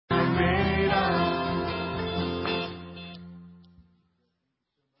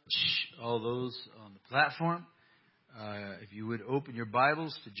all those on the platform. If you would open your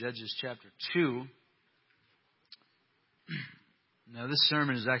Bibles to Judges chapter 2. Now, this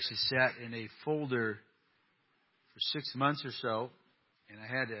sermon has actually sat in a folder for 6 months or so, and I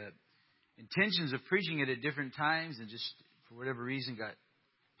had intentions of preaching it at different times, and just for whatever reason got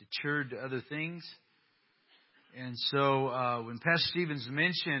deterred to other things. And so when Pastor Stevens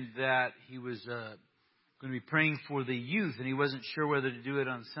mentioned that he was going to be praying for the youth, and he wasn't sure whether to do it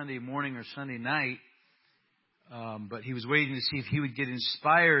on Sunday morning or Sunday night, but he was waiting to see if he would get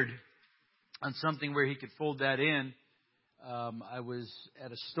inspired on something where he could fold that in. I was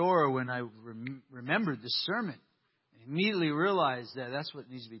at a store when I remembered this sermon. I immediately realized that that's what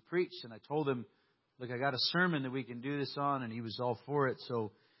needs to be preached. And I told him, look, I got a sermon that we can do this on. And he was all for it.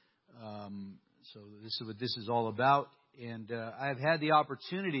 So this is what this is all about. And I've had the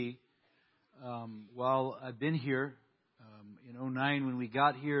opportunity while I've been here, in 2009 when we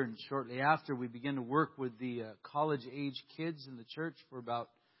got here, and shortly after, we began to work with the college-age kids in the church for about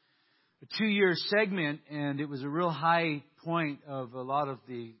a 2-year segment, and it was a real high point of a lot of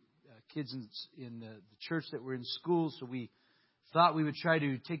the kids in the church that were in school. So we thought we would try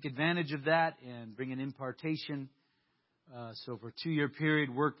to take advantage of that and bring an impartation. So for a 2-year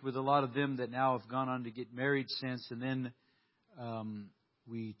period, worked with a lot of them that now have gone on to get married since. And then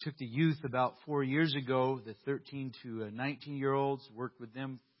we took the youth about 4 years ago, the 13 to 19-year-olds, worked with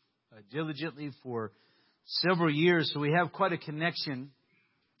them diligently for several years. So we have quite a connection.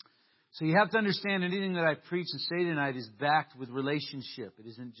 So you have to understand anything that I preach and say tonight is backed with relationship. It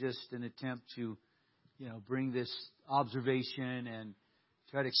isn't just an attempt to, bring this observation and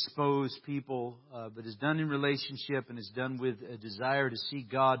try to expose people, but is done in relationship and is done with a desire to see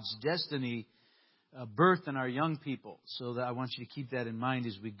God's destiny birth in our young people. So that I want you to keep that in mind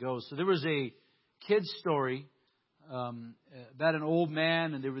as we go. So there was a kid's story about an old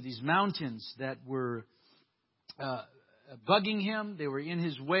man, and there were these mountains that were bugging him. They were in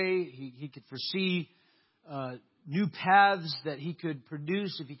his way. He could foresee new paths that he could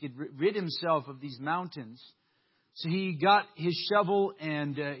produce if he could rid himself of these mountains. So he got his shovel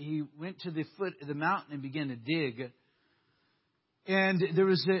and he went to the foot of the mountain and began to dig. And there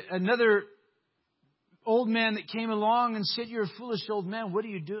was another old man that came along and said, "You're a foolish old man. What are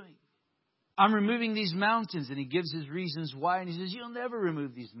you doing?" "I'm removing these mountains." And he gives his reasons why. And he says, "You'll never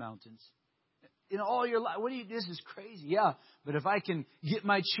remove these mountains in all your life. This is crazy." "Yeah, but if I can get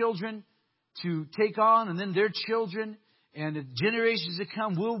my children to take on, and then their children, and the generations to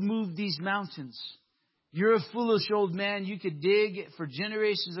come, we'll move these mountains." "You're a foolish old man. You could dig for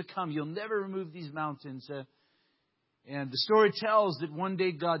generations to come. You'll never remove these mountains." And the story tells that one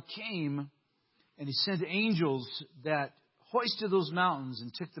day God came and He sent angels that hoisted those mountains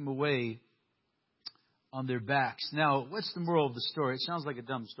and took them away on their backs. Now, what's the moral of the story? It sounds like a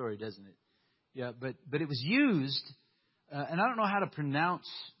dumb story, doesn't it? Yeah, but it was used, and I don't know how to pronounce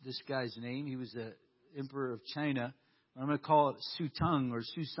this guy's name. He was the emperor of China. I'm going to call it Suttung or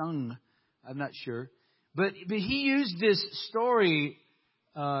Susung. I'm not sure. But he used this story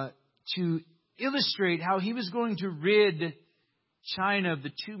to illustrate how he was going to rid China of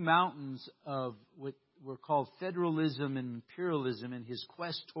the two mountains of what were called federalism and imperialism in his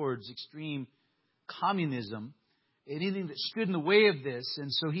quest towards extreme communism. Anything that stood in the way of this.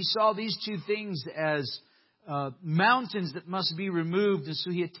 And so he saw these two things as mountains that must be removed. And so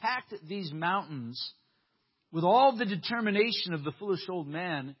he attacked these mountains with all the determination of the foolish old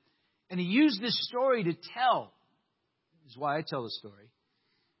man. And he used this story to tell, this is why I tell the story,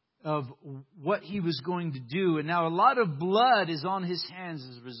 of what he was going to do. And now a lot of blood is on his hands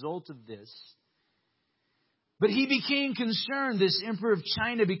as a result of this. But he became concerned, this emperor of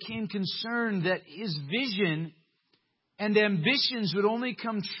China became concerned that his vision and ambitions would only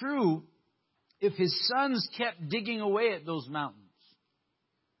come true if his sons kept digging away at those mountains.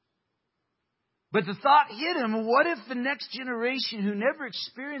 But the thought hit him, what if the next generation who never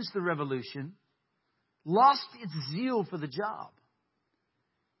experienced the revolution lost its zeal for the job?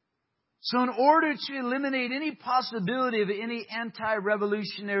 So in order to eliminate any possibility of any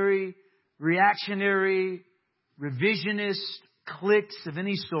anti-revolutionary, reactionary, revisionist cliques of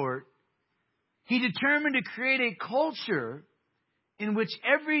any sort, he determined to create a culture in which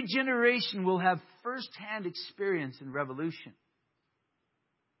every generation will have first-hand experience in revolution,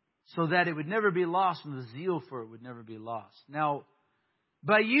 so that it would never be lost and the zeal for it would never be lost. Now,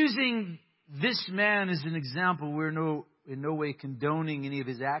 by using this man as an example, we're in no way condoning any of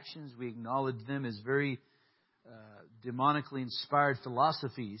his actions. We acknowledge them as very demonically inspired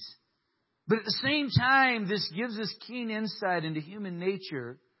philosophies. But at the same time, this gives us keen insight into human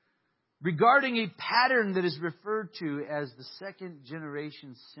nature regarding a pattern that is referred to as the second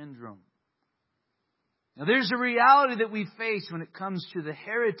generation syndrome. Now, there's a reality that we face when it comes to the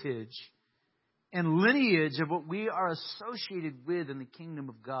heritage and lineage of what we are associated with in the kingdom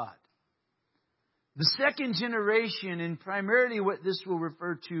of God. The second generation, and primarily what this will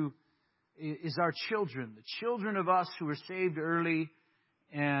refer to, is our children. The children of us who were saved early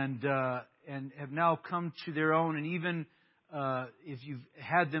and have now come to their own, and even if you've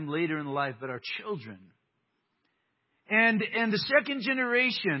had them later in life, but our children. And the second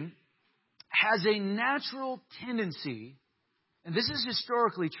generation has a natural tendency, and this is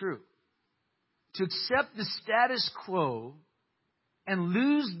historically true, to accept the status quo and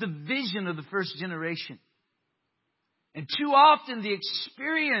lose the vision of the first generation. And too often the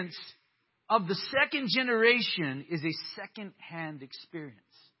experience of the second generation is a second-hand experience.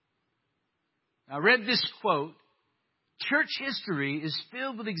 I read this quote: church history is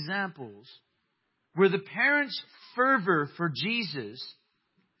filled with examples where the parents' fervor for Jesus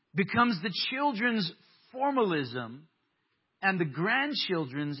becomes the children's formalism and the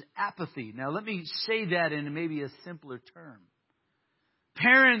grandchildren's apathy. Now, let me say that in maybe a simpler term.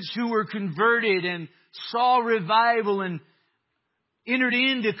 Parents who were converted and saw revival and entered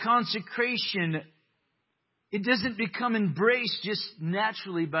into consecration, it doesn't become embraced just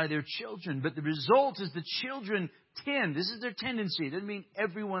naturally by their children. But the result is the children this is their tendency, it doesn't mean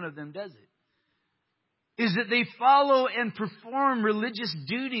every one of them does it, is that they follow and perform religious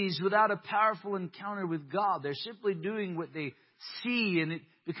duties without a powerful encounter with God. They're simply doing what they see, and it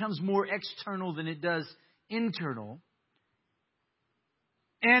becomes more external than it does internal.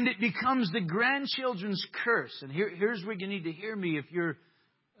 And it becomes the grandchildren's curse. And here's where you need to hear me. If your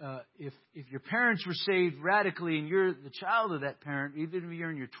parents were saved radically and you're the child of that parent, even if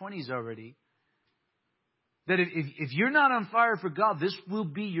you're in your 20s already, that if you're not on fire for God, this will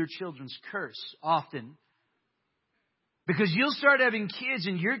be your children's curse often. Because you'll start having kids,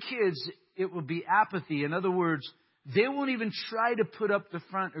 and your kids, it will be apathy. In other words, they won't even try to put up the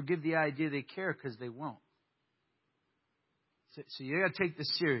front or give the idea they care, because they won't. So you got to take this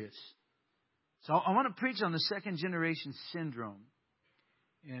serious. So I want to preach on the second generation syndrome.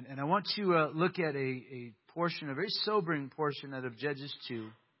 And I want to look at a portion, a very sobering portion out of Judges 2,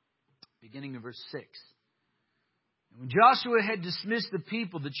 beginning in verse 6. And when Joshua had dismissed the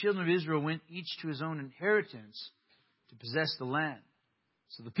people, the children of Israel went each to his own inheritance to possess the land.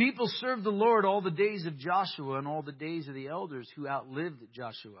 So the people served the Lord all the days of Joshua and all the days of the elders who outlived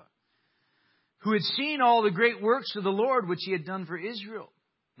Joshua, who had seen all the great works of the Lord which he had done for Israel.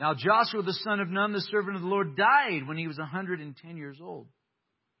 Now Joshua the son of Nun, the servant of the Lord, died when he was 110 years old.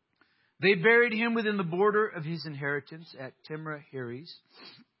 They buried him within the border of his inheritance at Timrah Heres,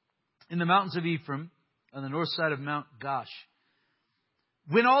 in the mountains of Ephraim, on the north side of Mount Gosh.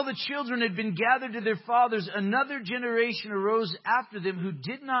 When all the children had been gathered to their fathers, another generation arose after them who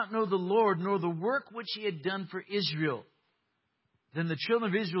did not know the Lord, nor the work which he had done for Israel. Then the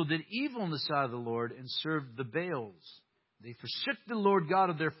children of Israel did evil in the sight of the Lord and served the Baals. They forsook the Lord God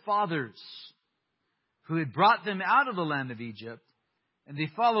of their fathers, who had brought them out of the land of Egypt, and they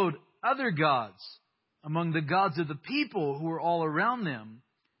followed other gods among the gods of the people who were all around them,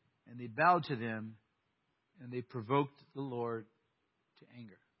 and they bowed to them, and they provoked the Lord to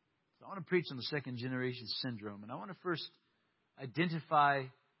anger. So I want to preach on the second generation syndrome, and I want to first identify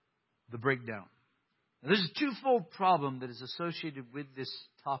the breakdown. Now, there's a twofold problem that is associated with this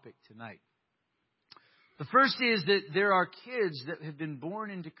topic tonight. The first is that there are kids that have been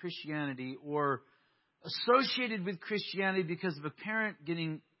born into Christianity or associated with Christianity because of a parent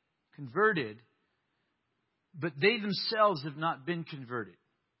getting converted, but they themselves have not been converted.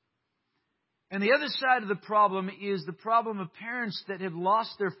 And the other side of the problem is the problem of parents that have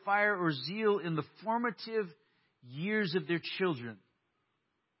lost their fire or zeal in the formative years of their children.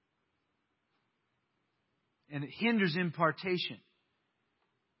 And it hinders impartation.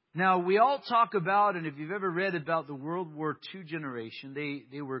 Now, we all talk about, and if you've ever read about the World War II generation,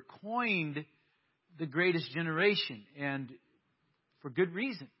 they were coined the greatest generation, and for good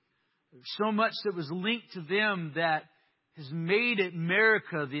reason. There's so much that was linked to them that has made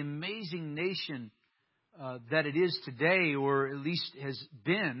America the amazing nation that it is today, or at least has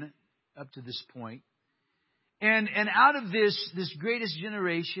been up to this point. And out of this greatest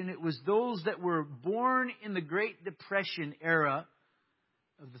generation, it was those that were born in the Great Depression era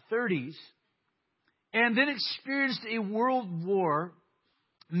of the 30s, and then experienced a world war.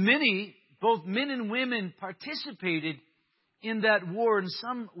 Many, both men and women, participated in that war in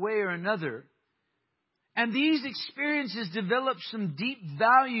some way or another. And these experiences developed some deep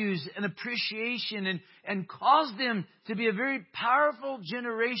values and appreciation and caused them to be a very powerful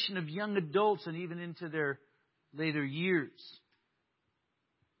generation of young adults and even into their later years.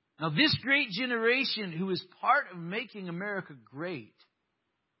 Now, this great generation who was part of making America great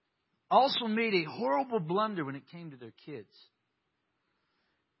also made a horrible blunder when it came to their kids.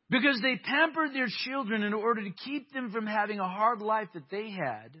 Because they pampered their children in order to keep them from having a hard life that they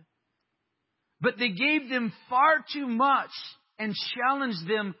had. But they gave them far too much and challenged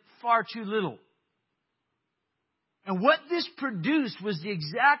them far too little. And what this produced was the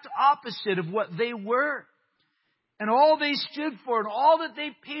exact opposite of what they were. And all they stood for and all that they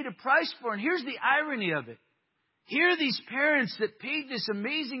paid a price for. And here's the irony of it. Here are these parents that paid this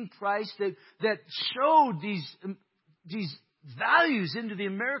amazing price that showed these values into the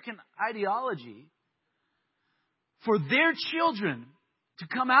American ideology for their children to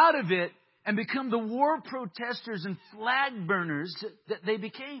come out of it and become the war protesters and flag burners that they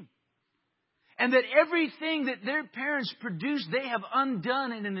became. And that everything that their parents produced, they have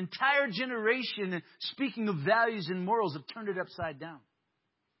undone in an entire generation. Speaking of values and morals, have turned it upside down.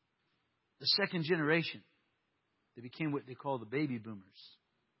 The second generation, they became what they call the baby boomers.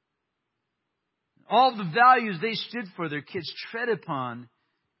 All the values they stood for, their kids tread upon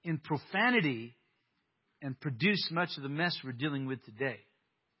in profanity and produced much of the mess we're dealing with today.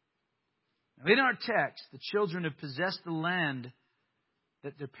 Now, in our text, the children have possessed the land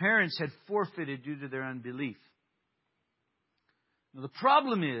that their parents had forfeited due to their unbelief. Now, the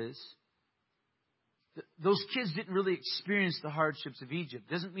problem is that those kids didn't really experience the hardships of Egypt.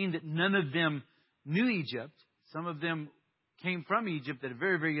 Doesn't mean that none of them knew Egypt. Some of them came from Egypt at a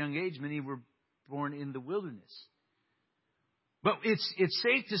very, very young age. Many were born in the wilderness. But it's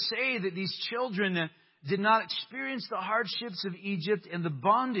safe to say that these children did not experience the hardships of Egypt and the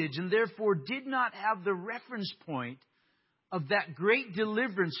bondage, and therefore did not have the reference point of that great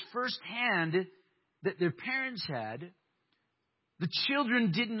deliverance firsthand that their parents had. The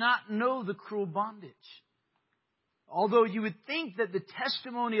children did not know the cruel bondage. Although you would think that the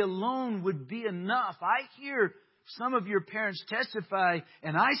testimony alone would be enough. I hear some of your parents testify,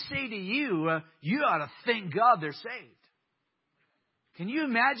 and I say to you, you ought to thank God they're saved. Can you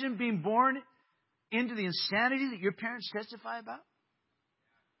imagine being born into the insanity that your parents testify about?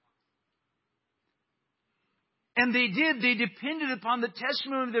 And they did. They depended upon the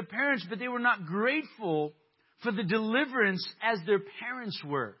testimony of their parents, but they were not grateful for the deliverance as their parents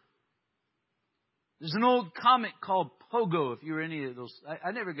were. There's an old comic called Pogo, if you were any of those.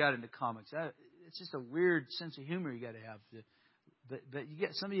 I never got into comics. It's just a weird sense of humor you got to have. But you get,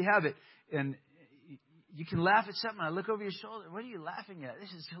 some of you have it. And you can laugh at something. I look over your shoulder. What are you laughing at?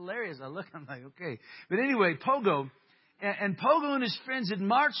 This is hilarious. I'm like, okay. But anyway, Pogo. And Pogo and his friends had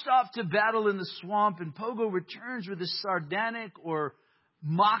marched off to battle in the swamp. And Pogo returns with a sardonic or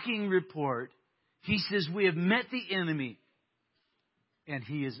mocking report. He says, we have met the enemy. And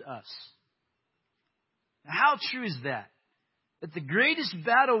he is us. Now, how true is that? That the greatest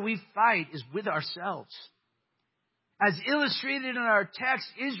battle we fight is with ourselves. As illustrated in our text,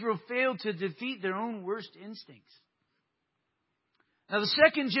 Israel failed to defeat their own worst instincts. Now, the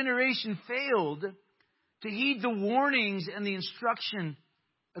second generation failed to heed the warnings and the instruction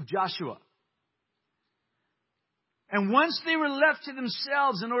of Joshua. And once they were left to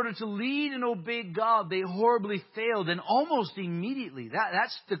themselves in order to lead and obey God, they horribly failed. And almost immediately,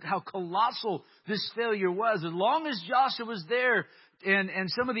 that's how colossal this failure was. As long as Joshua was there and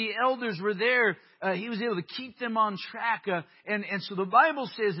some of the elders were there, he was able to keep them on track. And so the Bible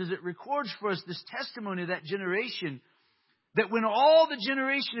says, as it records for us this testimony of that generation, that when all the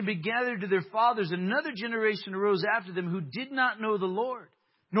generation had been gathered to their fathers, another generation arose after them who did not know the Lord,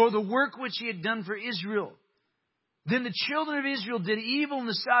 nor the work which he had done for Israel. Then the children of Israel did evil in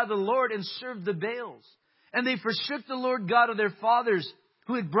the sight of the Lord and served the Baals. And they forsook the Lord God of their fathers,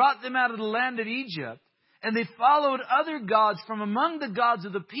 who had brought them out of the land of Egypt. And they followed other gods from among the gods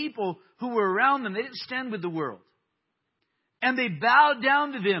of the people who were around them. They didn't stand with the world. And they bowed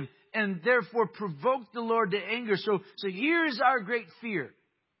down to them and therefore provoked the Lord to anger. So here is our great fear.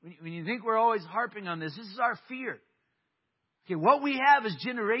 When you think we're always harping on this, this is our fear. Okay, what we have is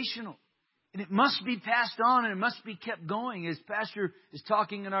generational. And it must be passed on and it must be kept going. As Pastor is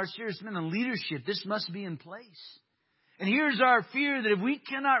talking in our series men on leadership, this must be in place. And here's our fear that if we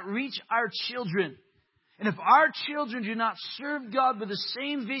cannot reach our children, and if our children do not serve God with the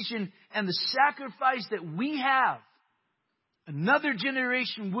same vision and the sacrifice that we have, another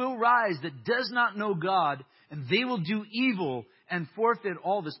generation will rise that does not know God, and they will do evil and forfeit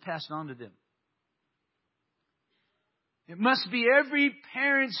all that's passed on to them. It must be every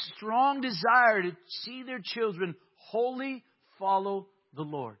parent's strong desire to see their children wholly follow the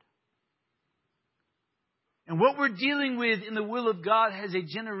Lord. And what we're dealing with in the will of God has a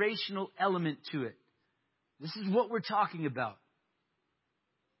generational element to it. This is what we're talking about.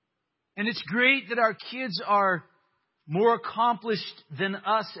 And it's great that our kids are more accomplished than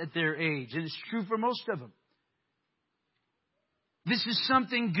us at their age. And it's true for most of them. This is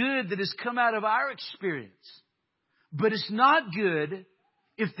something good that has come out of our experience. But it's not good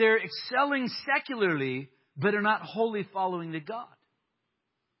if they're excelling secularly, but are not wholly following the God.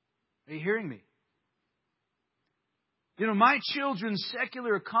 Are you hearing me? You know, my children's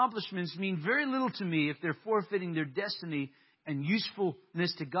secular accomplishments mean very little to me if they're forfeiting their destiny and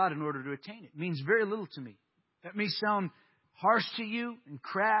usefulness to God in order to attain it. It means very little to me. That may sound harsh to you and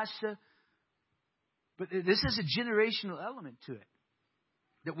crass, but this has a generational element to it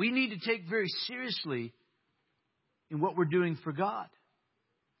that we need to take very seriously in what we're doing for God.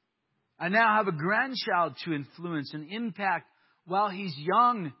 I now have a grandchild to influence and impact while he's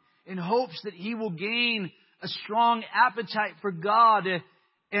young in hopes that he will gain a strong appetite for God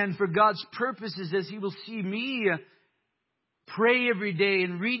and for God's purposes as he will see me pray every day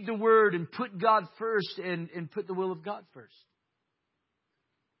and read the Word and put God first and put the will of God first.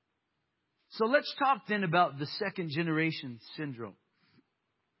 So let's talk then about the second generation syndrome.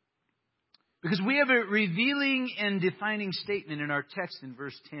 Because we have a revealing and defining statement in our text in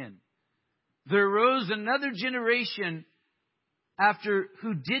verse 10. There arose another generation after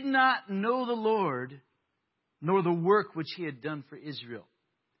who did not know the Lord, nor the work which he had done for Israel.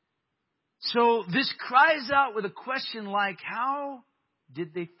 So this cries out with a question like, how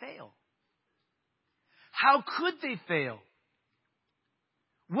did they fail? How could they fail?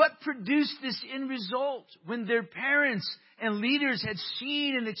 What produced this end result when their parents and leaders had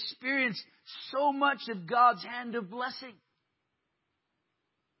seen and experienced so much of God's hand of blessing?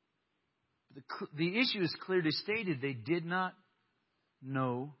 The issue is clearly stated. They did not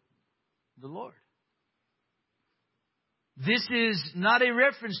know the Lord. This is not a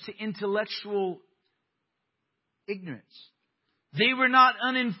reference to intellectual ignorance. They were not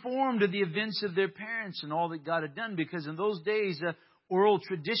uninformed of the events of their parents and all that God had done, because in those days, oral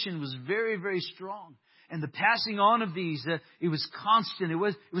tradition was very, very strong. And the passing on of these, it was constant. It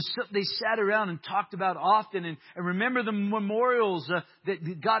was something they sat around and talked about often. And remember the memorials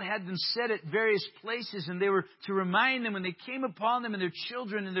that God had them set at various places. And they were to remind them when they came upon them, and their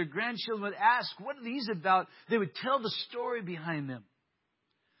children and their grandchildren would ask, what are these about? They would tell the story behind them.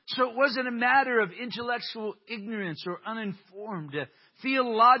 So it wasn't a matter of intellectual ignorance or uninformed.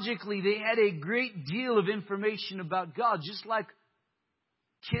 Theologically, they had a great deal of information about God, just like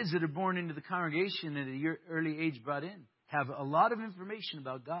kids that are born into the congregation at an early age brought in have a lot of information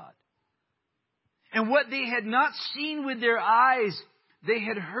about God. And what they had not seen with their eyes, they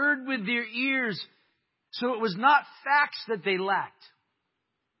had heard with their ears. So it was not facts that they lacked.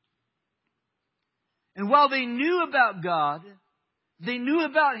 And while they knew about God, they knew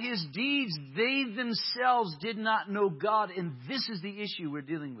about His deeds, they themselves did not know God. And this is the issue we're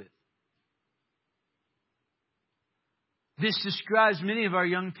dealing with. This describes many of our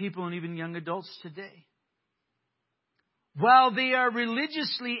young people and even young adults today. While they are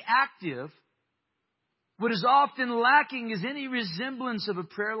religiously active, what is often lacking is any resemblance of a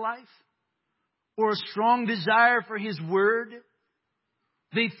prayer life or a strong desire for His Word.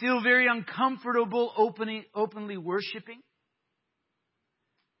 They feel very uncomfortable openly worshiping.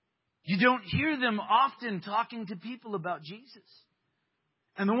 You don't hear them often talking to people about Jesus.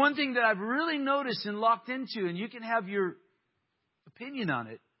 And the one thing that I've really noticed and locked into, and you can have your opinion on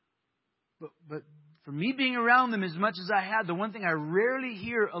it, but for me being around them as much as I had, the one thing I rarely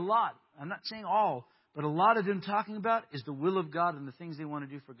hear a lot, I'm not saying all, but a lot of them talking about is the will of God and the things they want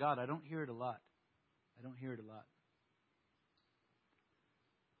to do for God. I don't hear it a lot.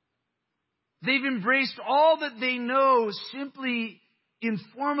 They've embraced all that they know simply in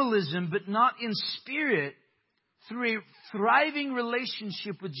formalism, but not in spirit, through a thriving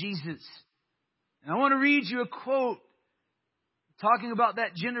relationship with Jesus. And I want to read you a quote talking about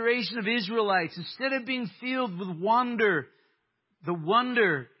that generation of Israelites. Instead of being filled with the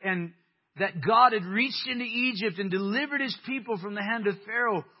wonder and that God had reached into Egypt and delivered His people from the hand of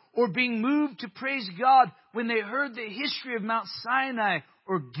Pharaoh, or being moved to praise God when they heard the history of Mount Sinai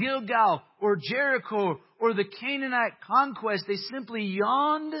or Gilgal or Jericho or the Canaanite conquest, they simply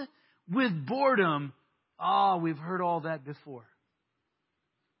yawned with boredom. We've heard all that before.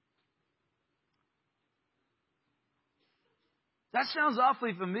 That sounds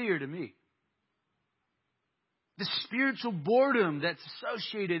awfully familiar to me. The spiritual boredom that's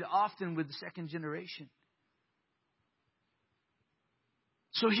associated often with the second generation.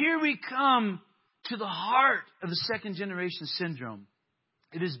 So here we come to the heart of the second generation syndrome.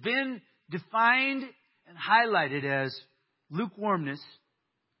 It has been defined and highlighted as lukewarmness,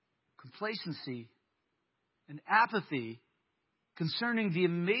 complacency, and apathy concerning the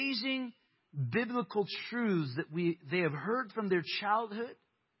amazing biblical truths that they have heard from their childhood.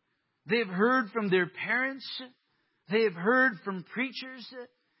 They have heard from their parents. They have heard from preachers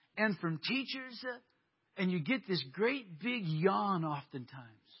and from teachers. And you get this great big yawn oftentimes.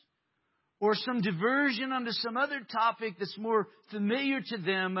 Or some diversion onto some other topic that's more familiar to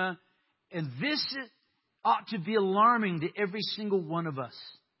them. And this ought to be alarming to every single one of us.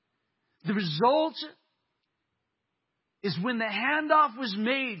 The result is when the handoff was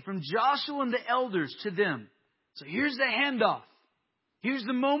made from Joshua and the elders to them. So here's the handoff. Here's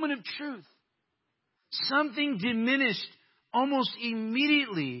the moment of truth. Something diminished almost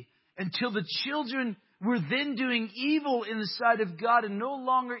immediately until the children were then doing evil in the sight of God and no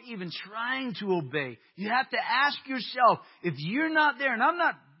longer even trying to obey. You have to ask yourself, if you're not there, and I'm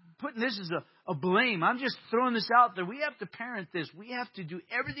not putting this as a blame, I'm just throwing this out there. We have to parent this. We have to do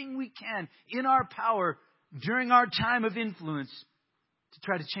everything we can in our power during our time of influence to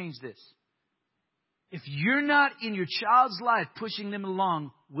try to change this. If you're not in your child's life pushing them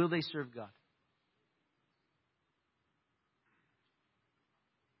along, will they serve God?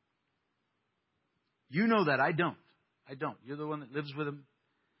 You know that. I don't. You're the one that lives with them.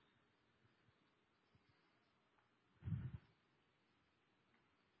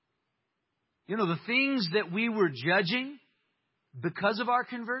 You know, the things that we were judging because of our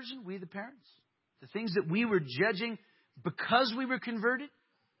conversion, we the parents, the things that we were judging because we were converted,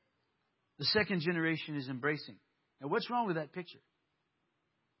 the second generation is embracing. Now, what's wrong with that picture?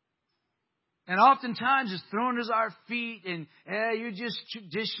 And oftentimes it's thrown at our feet and, you're just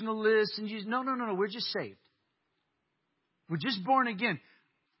traditionalists. And no, we're just saved. We're just born again.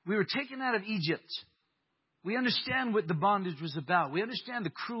 We were taken out of Egypt. We understand what the bondage was about. We understand the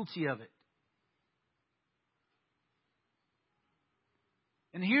cruelty of it.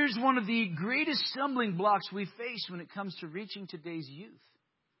 And here's one of the greatest stumbling blocks we face when it comes to reaching today's youth.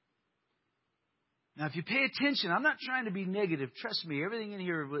 Now, if you pay attention, I'm not trying to be negative. Trust me, everything in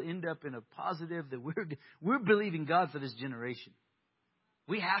here will end up in a positive that we're believing God for this generation.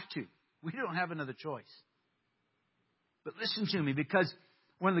 We have to. We don't have another choice. But listen to me, because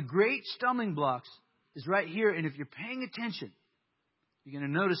one of the great stumbling blocks is right here. And if you're paying attention, you're going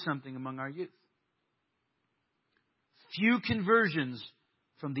to notice something among our youth. Few conversions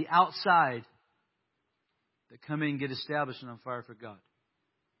from the outside that come in and get established and on fire for God.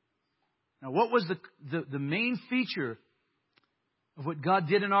 Now, what was the main feature of what God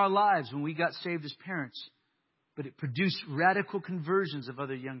did in our lives when we got saved as parents? But it produced radical conversions of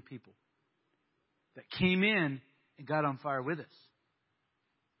other young people that came in and got on fire with us.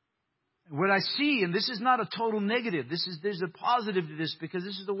 And what I see, and this is not a total negative, there's a positive to this because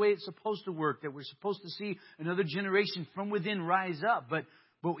this is the way it's supposed to work, that we're supposed to see another generation from within rise up. But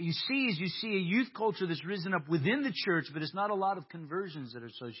what you see is you see a youth culture that's risen up within the church, but it's not a lot of conversions that are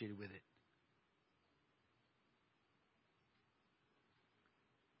associated with it.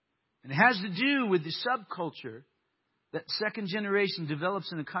 And it has to do with the subculture that second generation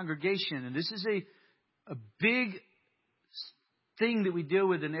develops in a congregation. And this is a big thing that we deal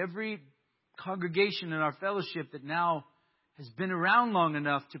with in every congregation in our fellowship that now has been around long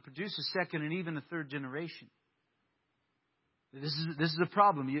enough to produce a second and even a third generation. This is a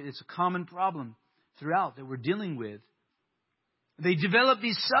problem. It's a common problem throughout that we're dealing with. They develop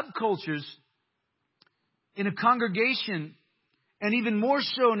these subcultures in a congregation, and even more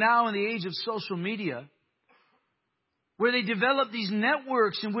so now in the age of social media, where they develop these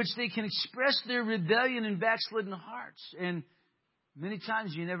networks in which they can express their rebellion and backslidden hearts. And many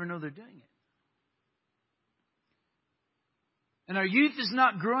times you never know they're doing it. And our youth is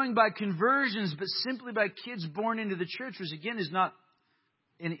not growing by conversions, but simply by kids born into the church, which again is not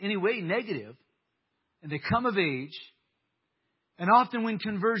in any way negative. And they come of age. And often when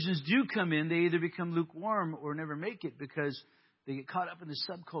conversions do come in, they either become lukewarm or never make it because they get caught up in the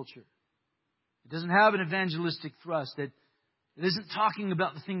subculture. It doesn't have an evangelistic thrust. It isn't talking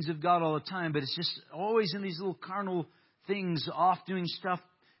about the things of God all the time, but it's just always in these little carnal things, off doing stuff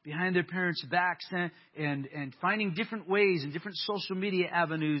behind their parents' backs and finding different ways and different social media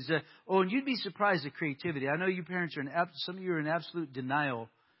avenues. And you'd be surprised at creativity. I know you parents some of you are in absolute denial,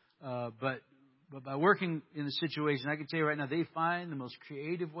 but by working in the situation, I can tell you right now, they find the most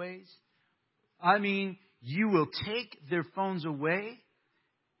creative ways. I mean, you will take their phones away,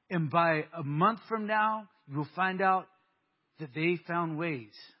 and by a month from now, you will find out that they found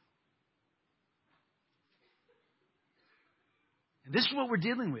ways. And this is what we're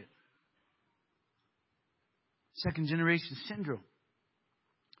dealing with. Second generation syndrome.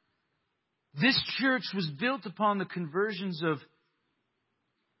 This church was built upon the conversions of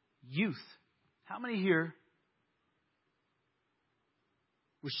youth. How many here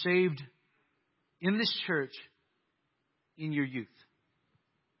were saved in this church in your youth.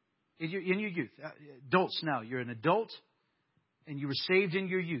 In your youth. Adults now. You're an adult and you were saved in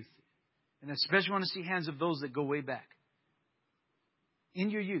your youth. And I especially want to see hands of those that go way back. In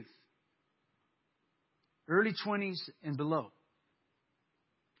your youth. Early 20s and below.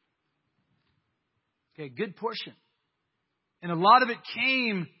 Okay, good portion. And a lot of it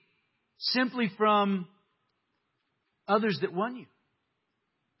came simply from others that won you.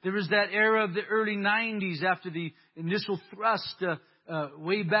 There was that era of the early 90s after the initial thrust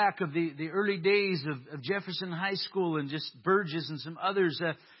way back of the early days of Jefferson High School and just Burgess and some others.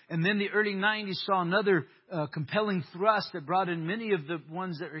 And then the early 90s saw another compelling thrust that brought in many of the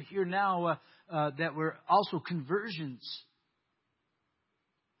ones that are here now that were also conversions.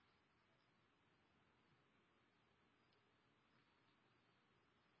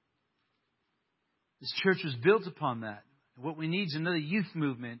 This church was built upon that. What we need is another youth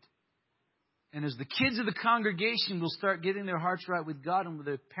movement. And as the kids of the congregation will start getting their hearts right with God and with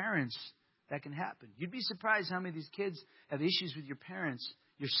their parents, that can happen. You'd be surprised how many of these kids have issues with your parents,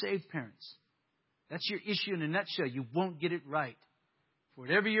 your saved parents. That's your issue in a nutshell. You won't get it right, for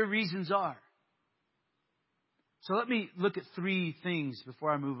whatever your reasons are. So let me look at three things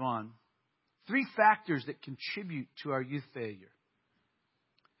before I move on. Three factors that contribute to our youth failure.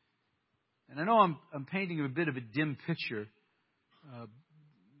 And I know I'm painting a bit of a dim picture,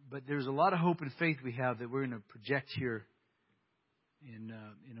 but there's a lot of hope and faith we have that we're going to project here in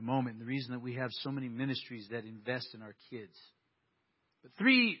a moment. And the reason that we have so many ministries that invest in our kids. But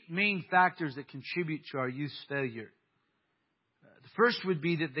three main factors that contribute to our youth's failure. The first would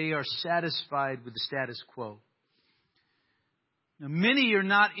be that they are satisfied with the status quo. Now, many are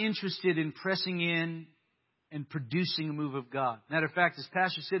not interested in pressing in and producing a move of God. Matter of fact, as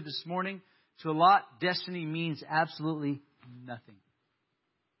Pastor said this morning, to a lot, destiny means absolutely nothing.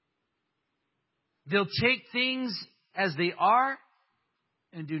 They'll take things as they are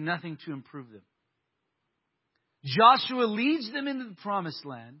and do nothing to improve them. Joshua leads them into the promised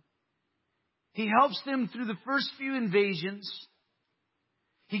land. He helps them through the first few invasions.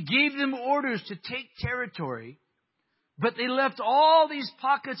 He gave them orders to take territory, but they left all these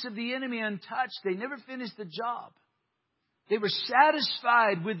pockets of the enemy untouched. They never finished the job. They were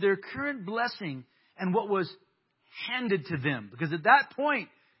satisfied with their current blessing and what was handed to them. Because at that point,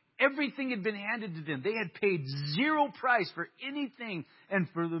 everything had been handed to them. They had paid zero price for anything. And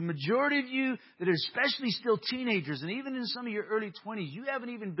for the majority of you that are especially still teenagers, and even in some of your early 20s, you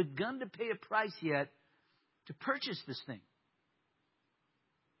haven't even begun to pay a price yet to purchase this thing.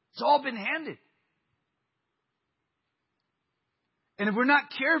 It's all been handed. And if we're not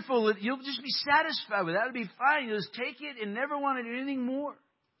careful, you'll just be satisfied with that. It'll be fine. You'll just take it and never want to do anything more.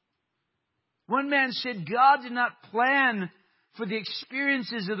 One man said, God did not plan for the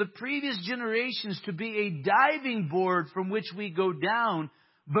experiences of the previous generations to be a diving board from which we go down,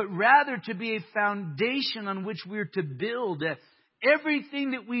 but rather to be a foundation on which we're to build.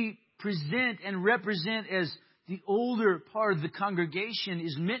 Everything that we present and represent as the older part of the congregation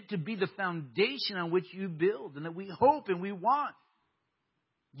is meant to be the foundation on which you build, and that we hope and we want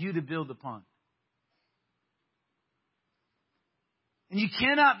you to build upon. And you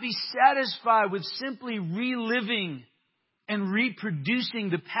cannot be satisfied with simply reliving and reproducing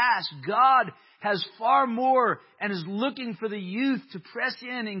the past. God has far more and is looking for the youth to press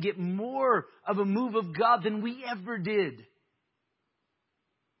in and get more of a move of God than we ever did.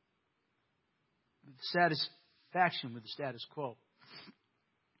 With satisfaction with the status quo.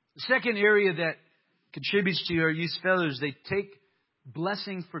 The second area that contributes to our youth failures, they take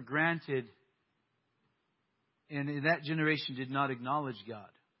blessing for granted, and in that generation did not acknowledge God.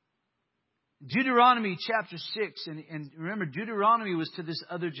 Deuteronomy chapter 6, and remember, Deuteronomy was to this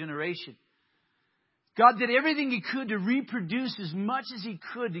other generation. God did everything He could to reproduce as much as He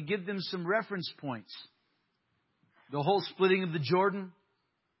could to give them some reference points. The whole splitting of the Jordan,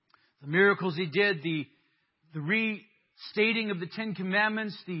 the miracles He did, the restating of the Ten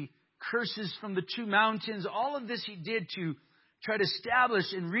Commandments, the curses from the two mountains, all of this He did to try to establish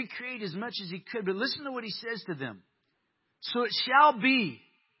and recreate as much as He could. But listen to what He says to them. So it shall be,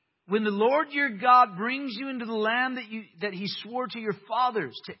 when the Lord your God brings you into the land that He swore to your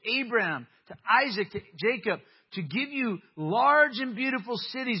fathers, to Abraham, to Isaac, to Jacob, to give you large and beautiful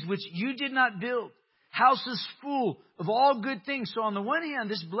cities which you did not build, houses full of all good things. So on the one hand,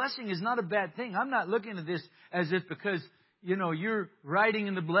 this blessing is not a bad thing. I'm not looking at this as if because, you're riding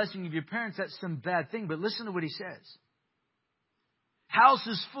in the blessing of your parents, that's some bad thing. But listen to what He says.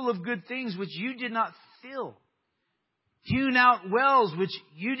 Houses full of good things which you did not fill. Hewn out wells which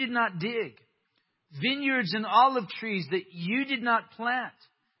you did not dig. Vineyards and olive trees that you did not plant.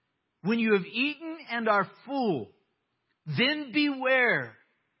 When you have eaten and are full, then beware,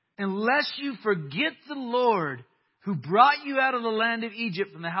 unless you forget the Lord who brought you out of the land of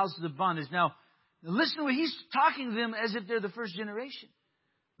Egypt from the houses of bondage. Now, listen to what he's talking to them as if they're the first generation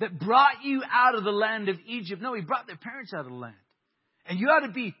that brought you out of the land of Egypt. No, he brought their parents out of the land. And you ought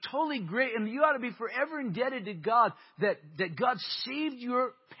to be totally great, and you ought to be forever indebted to God that God saved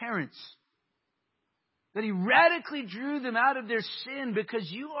your parents. That He radically drew them out of their sin,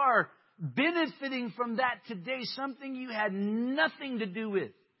 because you are benefiting from that today, something you had nothing to do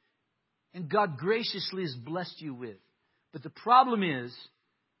with. And God graciously has blessed you with. But the problem is,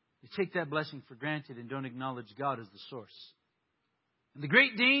 you take that blessing for granted and don't acknowledge God as the source. And the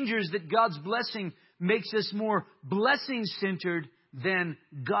great danger is that God's blessing makes us more blessing-centered than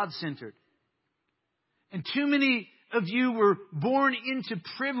God-centered. And too many of you were born into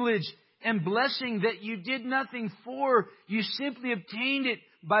privilege and blessing that you did nothing for. You simply obtained it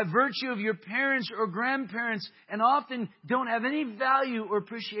by virtue of your parents or grandparents, and often don't have any value or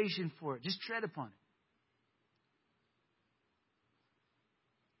appreciation for it. Just tread upon it.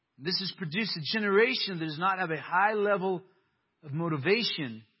 This has produced a generation that does not have a high level of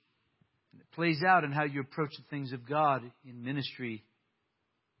motivation. And it plays out in how you approach the things of God in ministry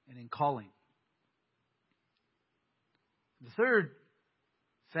and in calling. The third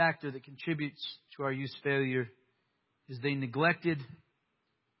factor that contributes to our youth's failure is they neglected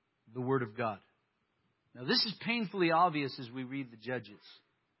the Word of God. Now, this is painfully obvious as we read the Judges.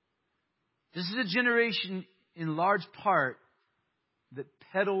 This is a generation in large part that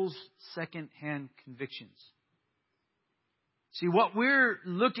peddles second-hand convictions. See, what we're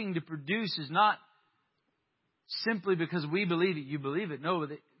looking to produce is not simply because we believe it, you believe it. No,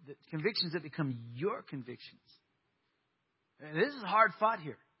 the convictions that become your convictions. And this is hard fought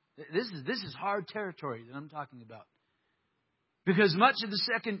here. This is hard territory that I'm talking about. Because much of the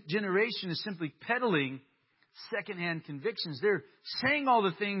second generation is simply peddling second-hand convictions. They're saying all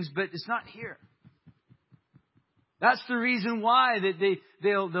the things, but it's not here. That's the reason why that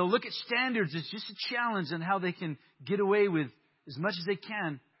they'll look at standards. It's just a challenge on how they can get away with as much as they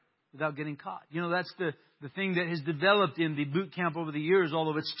can without getting caught. You know, that's the thing that has developed in the boot camp over the years,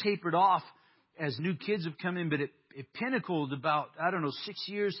 although it's tapered off as new kids have come in. But it pinnacled about,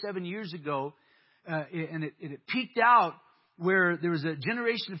 7 years ago. And it peaked out where there was a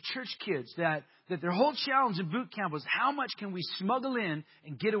generation of church kids that their whole challenge in boot camp was how much can we smuggle in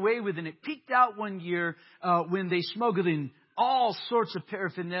and get away with. And it peaked out one year when they smuggled in all sorts of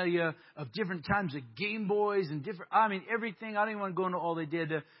paraphernalia of different times of Game Boys and everything. I don't even want to go into all they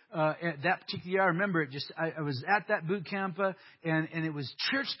did at that particular year. I remember it I was at that boot camp and it was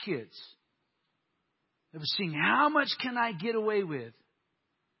church kids that were seeing how much can I get away with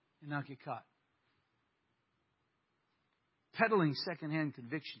and not get caught. Peddling secondhand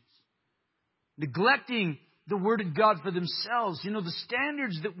convictions. Neglecting the Word of God for themselves. You know, the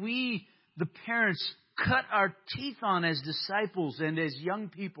standards that we, the parents, cut our teeth on as disciples and as young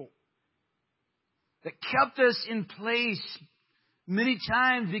people, that kept us in place, many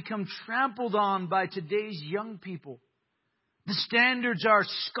times become trampled on by today's young people. The standards are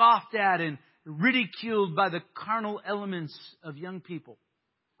scoffed at and ridiculed by the carnal elements of young people.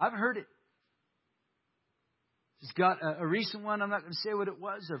 I've heard it. Just got a recent one, I'm not going to say what it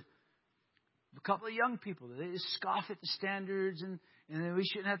was, of a couple of young people. They just scoff at the standards and we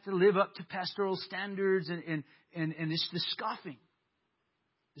shouldn't have to live up to pastoral standards and it's the scoffing.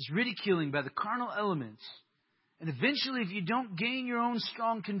 This ridiculing by the carnal elements. And eventually, if you don't gain your own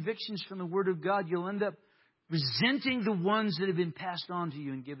strong convictions from the Word of God, you'll end up resenting the ones that have been passed on to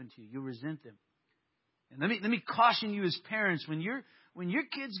you and given to you. You'll resent them. And let me caution you as parents, when your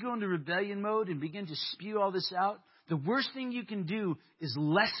kids go into rebellion mode and begin to spew all this out, the worst thing you can do is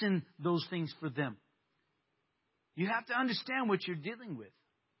lessen those things for them. You have to understand what you're dealing with.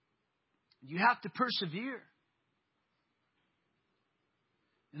 You have to persevere.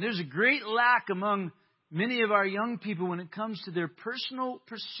 And there's a great lack among many of our young people when it comes to their personal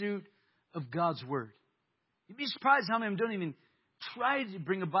pursuit of God's Word. You'd be surprised how many of them don't even try to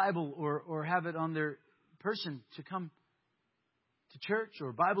bring a Bible or have it on their person to come to church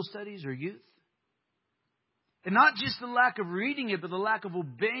or Bible studies or youth. And not just the lack of reading it, but the lack of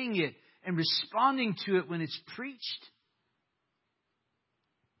obeying it and responding to it when it's preached.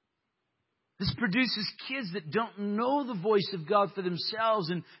 This produces kids that don't know the voice of God for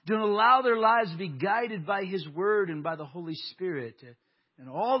themselves and don't allow their lives to be guided by His Word and by the Holy Spirit. And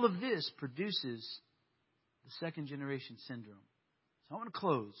all of this produces the second generation syndrome. So I want to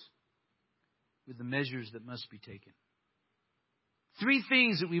close with the measures that must be taken. 3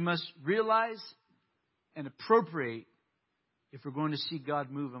 things that we must realize and appropriate if we're going to see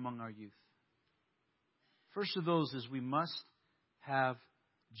God move among our youth. First of those is we must have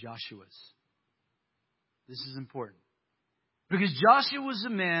Joshua's. This is important. Because Joshua was a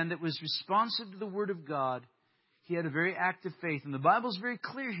man that was responsive to the Word of God. He had a very active faith. And the Bible is very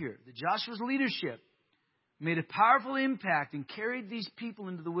clear here that Joshua's leadership made a powerful impact and carried these people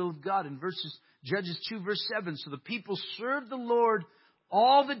into the will of God. In Judges 2, verse 7, so the people served the Lord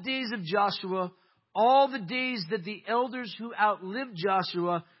all the days of Joshua, all the days that the elders who outlived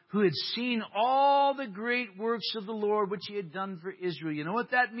Joshua, who had seen all the great works of the Lord which He had done for Israel. You know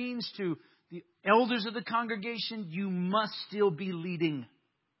what that means to the elders of the congregation? You must still be leading.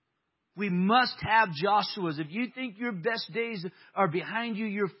 We must have Joshua's. If you think your best days are behind you,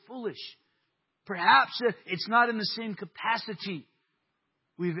 you're foolish. Perhaps it's not in the same capacity.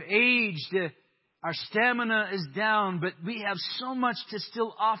 We've aged. Our stamina is down, but we have so much to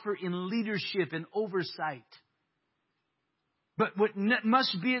still offer in leadership and oversight. But what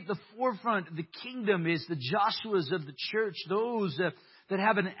must be at the forefront of the kingdom is the Joshuas of the church, those that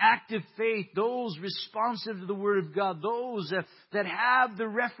have an active faith, those responsive to the Word of God, those that have the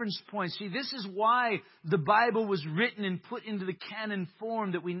reference points. See, this is why the Bible was written and put into the canon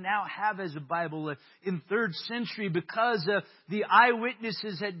form that we now have as a Bible in 3rd century, because the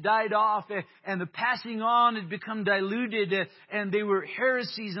eyewitnesses had died off and the passing on had become diluted and they were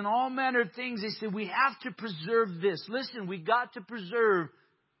heresies and all manner of things. They said, we have to preserve this. Listen, we got to preserve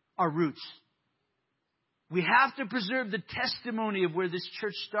our roots. We have to preserve the testimony of where this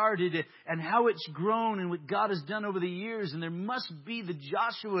church started and how it's grown and what God has done over the years. And there must be the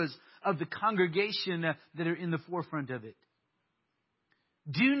Joshuas of the congregation that are in the forefront of it.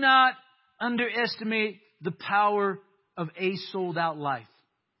 Do not underestimate the power of a sold out life.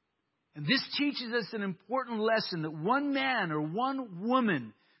 And this teaches us an important lesson that one man or one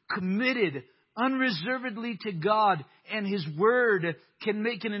woman committed unreservedly to God and His Word can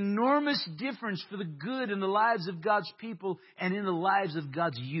make an enormous difference for the good in the lives of God's people and in the lives of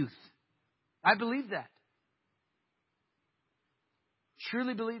God's youth. I believe that.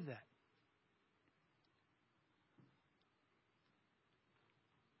 Truly believe that.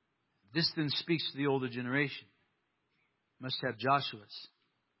 This then speaks to the older generation. Must have Joshua's.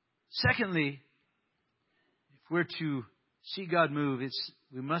 Secondly, if we're to see God move,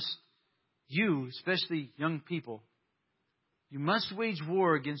 you, especially young people, you must wage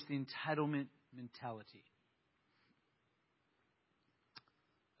war against the entitlement mentality.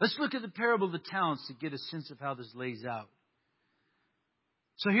 Let's look at the parable of the talents to get a sense of how this lays out.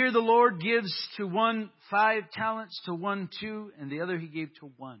 So here the Lord gives to one 5 talents, to one 2, and the other He gave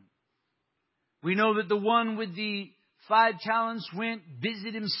to one. We know that the one with the 5 talents went,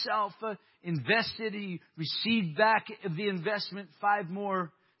 busied himself, invested. He received back of the investment 5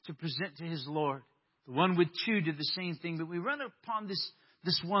 more to present to his Lord. The one with 2 did the same thing, but we run upon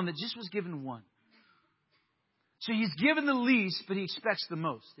this one that just was given 1. So he's given the least, but he expects the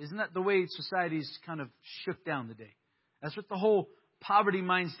most. Isn't that the way society's kind of shook down today? That's what the whole poverty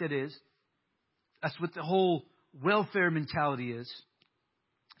mindset is. That's what the whole welfare mentality is.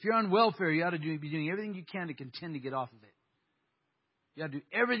 If you're on welfare, you ought to be doing everything you can to contend to get off of it. You ought to do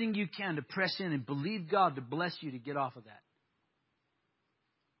everything you can to press in and believe God to bless you to get off of that.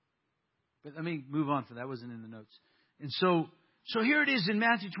 But let me move on, for that wasn't in the notes. And so here it is in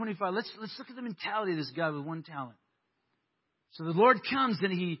Matthew 25. Let's look at the mentality of this guy with 1 talent. So the Lord comes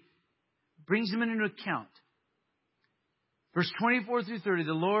and He brings him into account. Verse 24 through 30,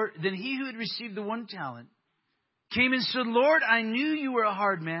 then he who had received the 1 talent came and said, Lord, I knew you were a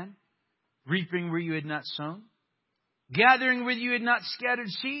hard man, reaping where you had not sown, gathering where you had not scattered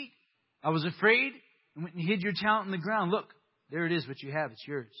seed. I was afraid and went and hid your talent in the ground. Look, there it is, what you have, it's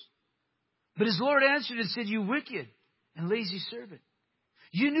yours. But his Lord answered and said, you wicked and lazy servant.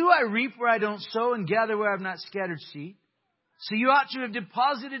 You knew I reap where I don't sow and gather where I have not scattered seed. So you ought to have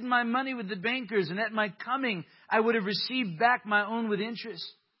deposited my money with the bankers, and at my coming I would have received back my own with interest.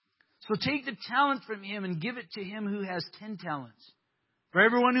 So take the talent from him and give it to him who has 10 talents. For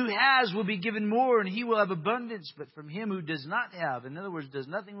everyone who has will be given more, and he will have abundance. But from him who does not have, in other words, does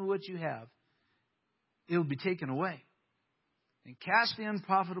nothing with what you have, it will be taken away. And cast the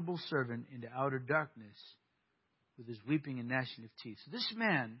unprofitable servant into outer darkness with his weeping and gnashing of teeth. So this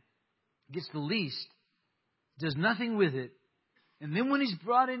man gets the least, does nothing with it, and then when he's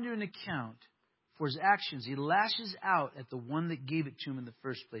brought into an account for his actions, he lashes out at the one that gave it to him in the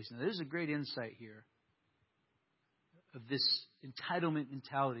first place. Now there's a great insight here of this entitlement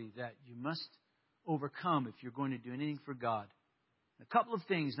mentality that you must overcome if you're going to do anything for God. A couple of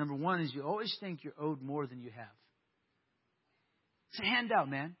things. Number one is you always think you're owed more than you have. It's a handout,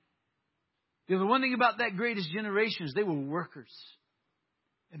 man. You know, the one thing about that greatest generation is they were workers.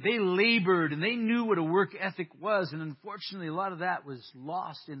 And they labored and they knew what a work ethic was. And unfortunately, a lot of that was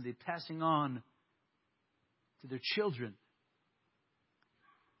lost in the passing on to their children.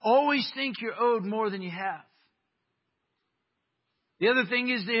 Always think you're owed more than you have. The other thing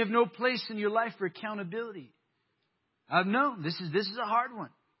is they have no place in your life for accountability. I've known this is a hard one.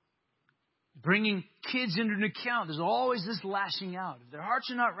 Bringing kids into an account, there's always this lashing out. If their hearts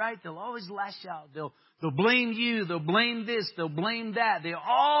are not right, they'll always lash out. They'll blame you. They'll blame this. They'll blame that. They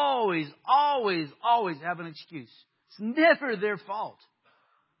always have an excuse. It's never their fault.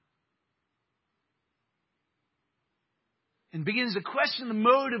 And begins to question the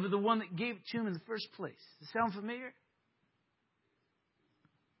motive of the one that gave it to him in the first place. Does it sound familiar?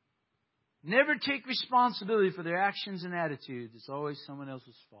 Never take responsibility for their actions and attitudes. It's always someone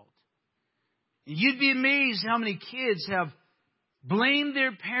else's fault. And you'd be amazed how many kids have blamed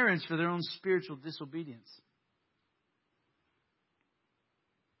their parents for their own spiritual disobedience.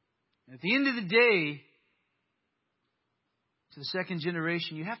 And at the end of the day, to the second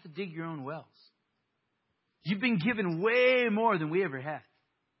generation, you have to dig your own wells. You've been given way more than we ever had.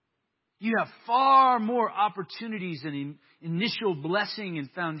 You have far more opportunities and initial blessing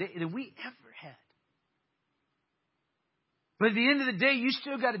and foundation than we ever had. But at the end of the day, you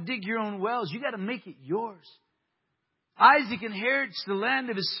still got to dig your own wells. You got to make it yours. Isaac inherits the land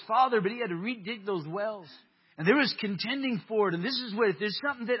of his father, but he had to redig those wells. And there was contending for it. And this is what, if there's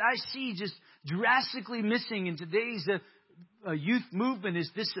something that I see just drastically missing in today's youth movement, is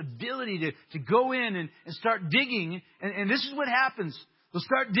this ability to go in and start digging. And this is what happens. They'll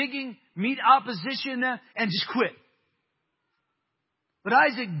start digging, meet opposition, and just quit. But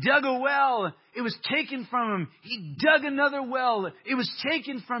Isaac dug a well. It was taken from him. He dug another well. It was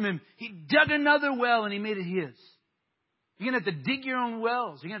taken from him. He dug another well, and he made it his. You're going to have to dig your own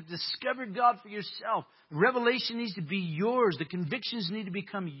wells. You're going to have to discover God for yourself. The revelation needs to be yours. The convictions need to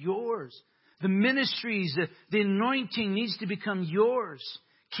become yours. The ministries, the anointing needs to become yours.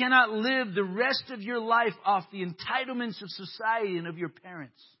 Cannot live the rest of your life off the entitlements of society and of your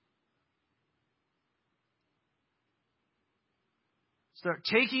parents. Start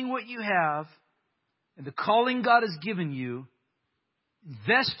taking what you have and the calling God has given you,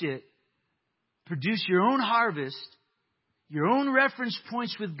 invest it, produce your own harvest, your own reference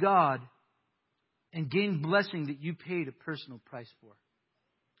points with God, and gain blessing that you paid a personal price for.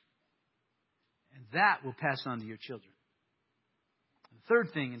 And that will pass on to your children. The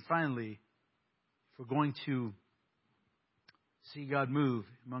third thing, and finally, if we're going to see God move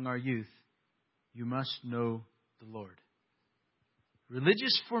among our youth, you must know the Lord.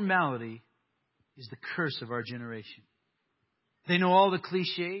 Religious formality is the curse of our generation. They know all the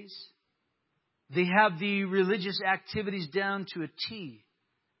cliches. They have the religious activities down to a T,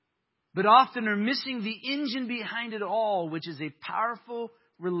 but often are missing the engine behind it all, which is a powerful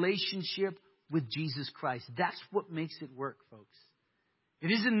relationship with Jesus Christ. That's what makes it work, folks. It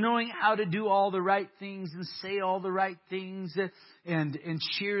isn't knowing how to do all the right things and say all the right things and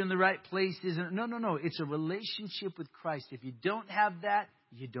cheer in the right places. No. It's a relationship with Christ. If you don't have that,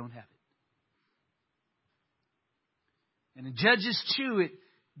 you don't have it. And in Judges 2, it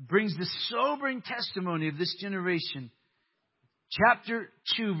brings the sobering testimony of this generation. Chapter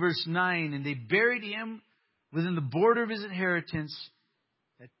 2, verse 9, and they buried him within the border of his inheritance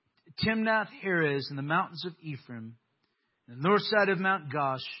at Timnath-Heres in the mountains of Ephraim, the north side of Mount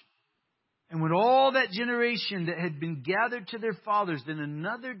Gosh. And when all that generation that had been gathered to their fathers, then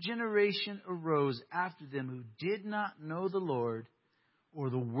another generation arose after them who did not know the Lord or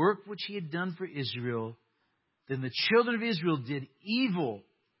the work which he had done for Israel. Then the children of Israel did evil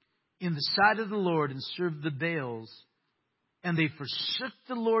in the sight of the Lord and served the Baals. And they forsook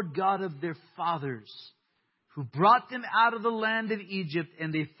the Lord God of their fathers, who brought them out of the land of Egypt,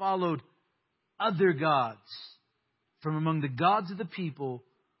 and they followed other gods from among the gods of the people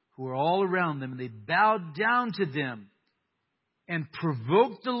who were all around them. And they bowed down to them and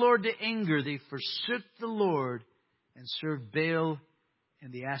provoked the Lord to anger. They forsook the Lord and served Baal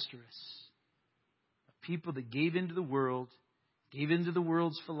and the Ashtoreths. A people that gave into the world, gave into the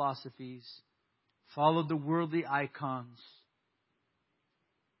world's philosophies, followed the worldly icons.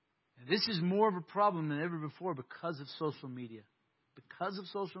 And this is more of a problem than ever before because of social media. Because of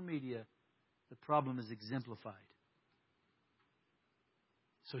social media, the problem is exemplified.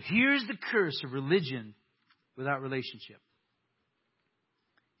 So here's the curse of religion without relationship.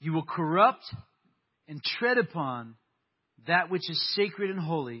 You will corrupt and tread upon that which is sacred and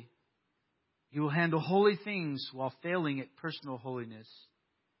holy. You will handle holy things while failing at personal holiness.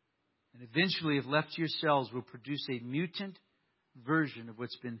 And eventually, if left to yourselves, will produce a mutant version of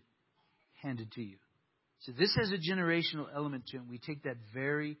what's been handed to you. So this has a generational element to it, and we take that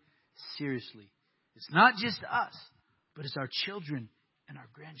very seriously. It's not just us, but it's our children and our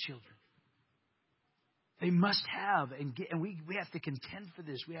grandchildren. They must have, and we have to contend for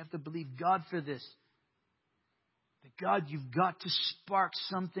this. We have to believe God for this. That God, you've got to spark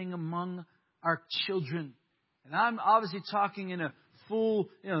something among our children. And I'm obviously talking in a full,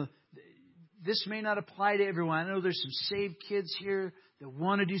 this may not apply to everyone. I know there's some saved kids here that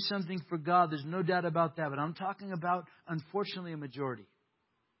want to do something for God. There's no doubt about that. But I'm talking about, unfortunately, a majority.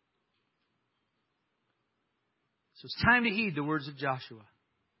 So it's time to heed the words of Joshua.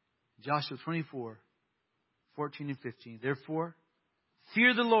 Joshua 24, 14 and 15. Therefore,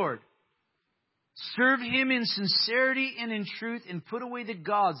 fear the Lord. Serve Him in sincerity and in truth, and put away the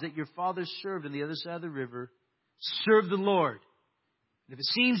gods that your fathers served on the other side of the river. Serve the Lord. And if it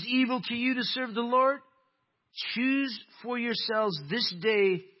seems evil to you to serve the Lord, choose for yourselves this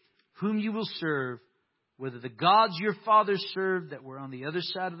day whom you will serve, whether the gods your fathers served that were on the other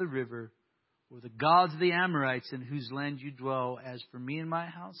side of the river, or the gods of the Amorites in whose land you dwell. As for me and my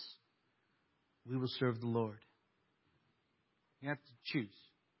house, we will serve the Lord. You have to choose.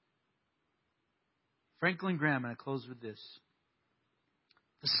 Franklin Graham, and I close with this.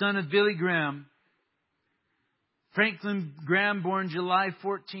 The son of Billy Graham, Franklin Graham, born July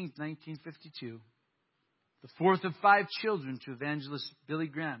 14th, 1952. The fourth of 5 children to evangelist Billy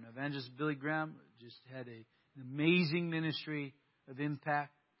Graham. Evangelist Billy Graham just had an amazing ministry of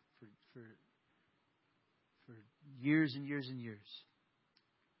impact for years and years and years.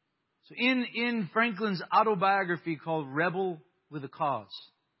 So in Franklin's autobiography called Rebel with a Cause,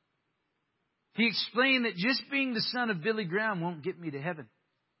 he explained that just being the son of Billy Graham won't get me to heaven.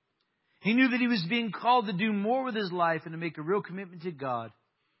 He knew that he was being called to do more with his life and to make a real commitment to God.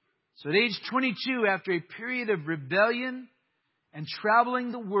 So at age 22, after a period of rebellion and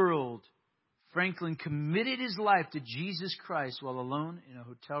traveling the world, Franklin committed his life to Jesus Christ while alone in a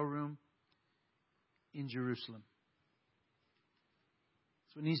hotel room in Jerusalem.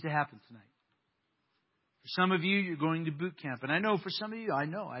 That's what needs to happen tonight. For some of you, you're going to boot camp. And I know for some of you, I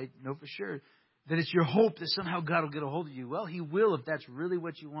know for sure that it's your hope that somehow God will get a hold of you. Well, He will if that's really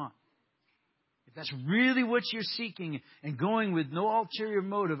what you want. If that's really what you're seeking and going with no ulterior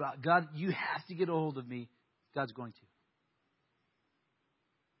motive, God, you have to get a hold of me. God's going to.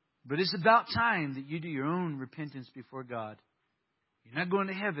 But it's about time that you do your own repentance before God. You're not going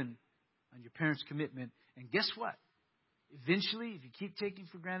to heaven on your parents' commitment. And guess what? Eventually, if you keep taking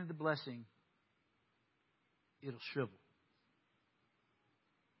for granted the blessing, it'll shrivel.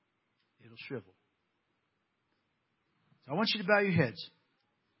 It'll shrivel. So I want you to bow your heads.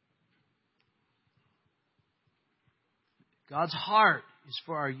 God's heart is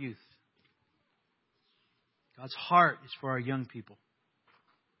for our youth. God's heart is for our young people.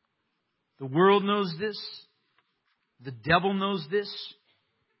 The world knows this. The devil knows this.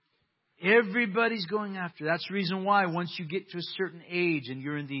 Everybody's going after. That's the reason why once you get to a certain age and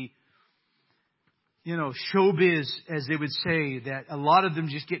you're in the showbiz, as they would say, that a lot of them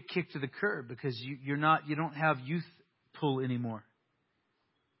just get kicked to the curb because you don't have youth pull anymore.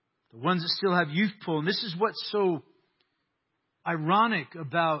 The ones that still have youth pull, and this is what's so ironic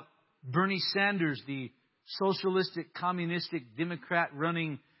about Bernie Sanders, the socialistic, communistic Democrat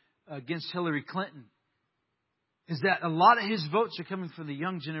running against Hillary Clinton, is that a lot of his votes are coming from the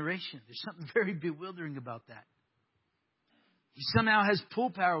young generation. There's something very bewildering about that. He somehow has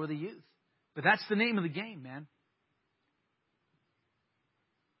pull power with the youth. But that's the name of the game, man.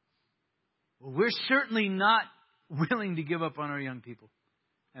 Well, we're certainly not willing to give up on our young people.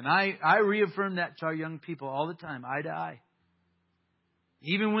 And I reaffirm that to our young people all the time, eye to eye.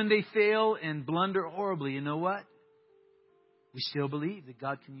 Even when they fail and blunder horribly, you know what? We still believe that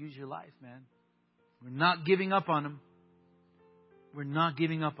God can use your life, man. We're not giving up on them. We're not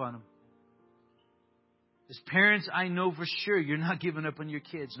giving up on them. As parents, I know for sure you're not giving up on your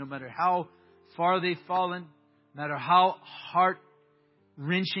kids, no matter how far they've fallen, no matter how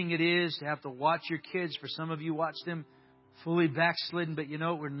heart-wrenching it is to have to watch your kids. For some of you, watch them fully backslidden, but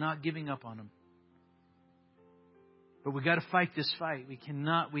we're not giving up on them. But we got to fight this fight. We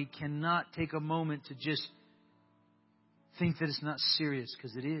cannot take a moment to just think that it's not serious,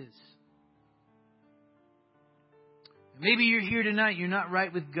 because it is. Maybe you're here tonight, you're not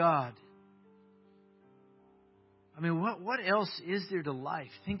right with God. I mean, what else is there to life?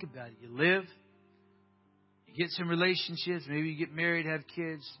 Think about it. You live, you get some relationships, maybe you get married, have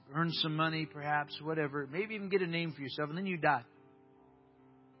kids, earn some money perhaps, whatever. Maybe even get a name for yourself, and then you die.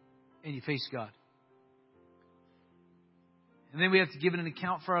 And you face God. And then we have to give an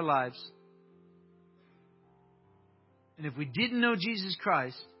account for our lives. And if we didn't know Jesus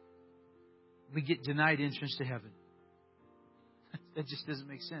Christ, we get denied entrance to heaven. That just doesn't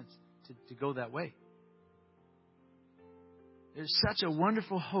make sense to go that way. There's such a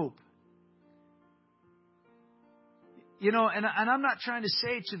wonderful hope. You know, and I'm not trying to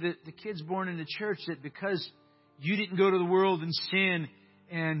say to the kids born in the church that because you didn't go to the world and sin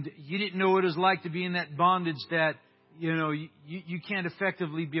and you didn't know what it was like to be in that bondage that, you know, you can't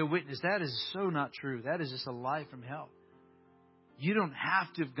effectively be a witness. That is so not true. That is just a lie from hell. You don't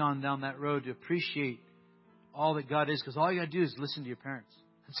have to have gone down that road to appreciate all that God is, because all you got to do is listen to your parents.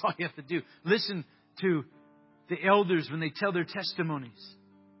 That's all you have to do. Listen to the elders when they tell their testimonies.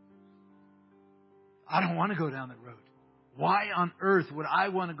 I don't want to go down that road. Why on earth would I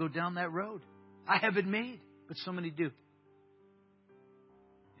want to go down that road? I have it made, but so many do.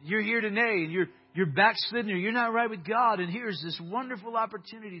 You're here today and you're backslidden or you're not right with God, and here's this wonderful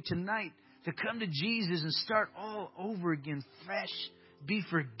opportunity tonight to come to Jesus and start all over again, fresh, be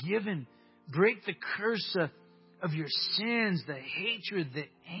forgiven, break the curse of your sins, the hatred, the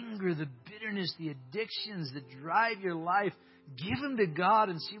anger, the bitterness, the addictions that drive your life. Give them to God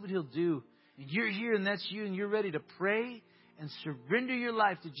and see what He'll do. And you're here and that's you and you're ready to pray and surrender your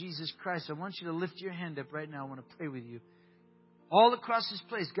life to Jesus Christ. I want you to lift your hand up right now. I want to pray with you. All across this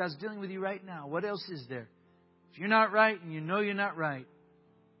place, God's dealing with you right now. What else is there? If you're not right and you know you're not right,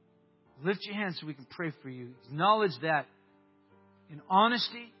 lift your hand so we can pray for you. Acknowledge that in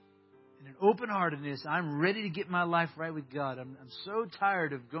honesty and in open-heartedness, I'm ready to get my life right with God. I'm so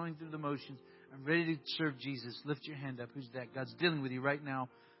tired of going through the motions. I'm ready to serve Jesus. Lift your hand up. Who's that? God's dealing with you right now.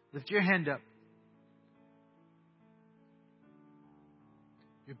 Lift your hand up.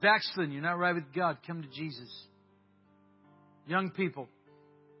 You're backslidden. You're not right with God. Come to Jesus. Young people,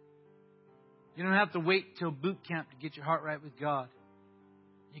 you don't have to wait till boot camp to get your heart right with God.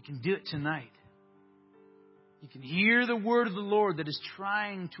 You can do it tonight. You can hear the word of the Lord that is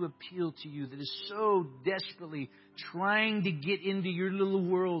trying to appeal to you, that is so desperately trying to get into your little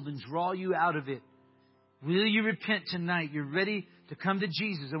world and draw you out of it. Will you repent tonight? You're ready to come to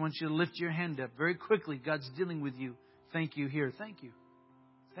Jesus. I want you to lift your hand up very quickly. God's dealing with you. Thank you here. Thank you.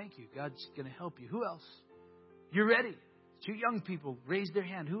 Thank you. God's going to help you. Who else? You're ready. 2 young people raised their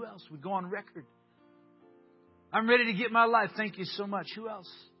hand. Who else would go on record? I'm ready to get my life. Thank you so much. Who else?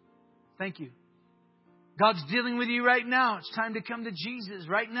 Thank you. God's dealing with you right now. It's time to come to Jesus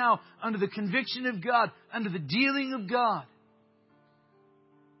right now under the conviction of God, under the dealing of God.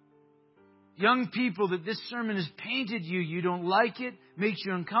 Young people, that this sermon has painted you. You don't like it, makes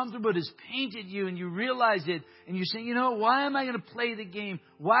you uncomfortable. It has painted you and you realize it. And you're saying, you know, why am I going to play the game?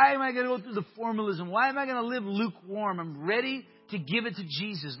 Why am I going to go through the formalism? Why am I going to live lukewarm? I'm ready to give it to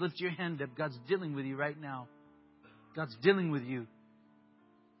Jesus. Lift your hand up. God's dealing with you right now. God's dealing with you.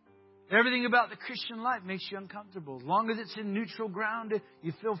 Everything about the Christian life makes you uncomfortable. As long as it's in neutral ground,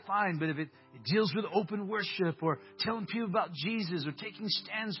 you feel fine. But if it deals with open worship or telling people about Jesus or taking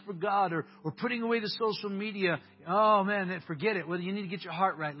stands for God or putting away the social media, oh man, forget it. Well, you need to get your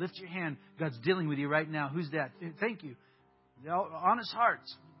heart right. Lift your hand. God's dealing with you right now. Who's that? Thank you. Honest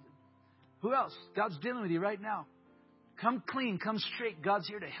hearts. Who else? God's dealing with you right now. Come clean. Come straight. God's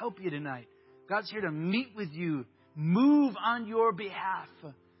here to help you tonight. God's here to meet with you. Move on your behalf.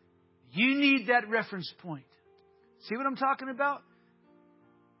 You need that reference point. See what I'm talking about?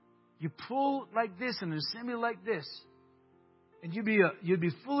 You pull like this in an assembly like this, and you'd be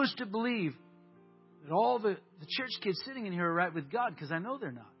foolish to believe that all the church kids sitting in here are right with God, because I know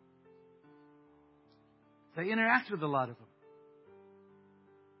they're not. They interact with a lot of them,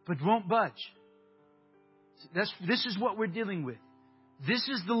 but won't budge. This is what we're dealing with. This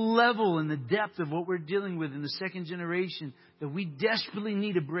is the level and the depth of what we're dealing with in the second generation, that we desperately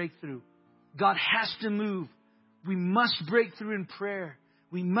need a breakthrough. God has to move. We must break through in prayer.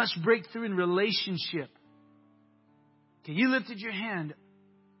 We must break through in relationship. Okay, you lifted your hand.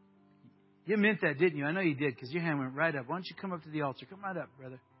 You meant that, didn't you? I know you did, because your hand went right up. Why don't you come up to the altar? Come right up,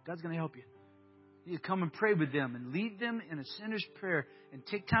 brother. God's going to help you. You come and pray with them and lead them in a sinner's prayer and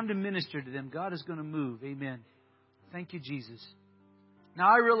take time to minister to them. God is going to move. Amen. Thank you, Jesus. Now,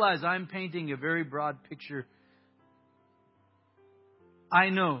 I realize I'm painting a very broad picture. I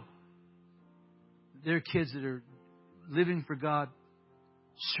know there are kids that are living for God,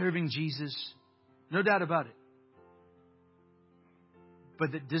 serving Jesus. No doubt about it.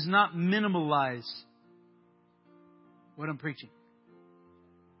 But that does not minimalize what I'm preaching.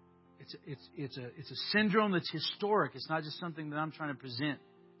 It's a syndrome that's historic. It's not just something that I'm trying to present.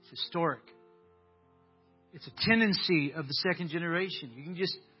 It's historic. It's a tendency of the second generation. You can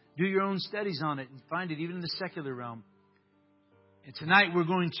just do your own studies on it and find it even in the secular realm. And tonight we're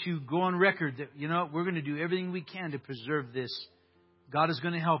going to go on record that, we're going to do everything we can to preserve this. God is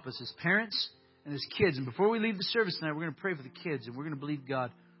going to help us as parents. and as kids. And before we leave the service tonight, we're going to pray for the kids, and we're going to believe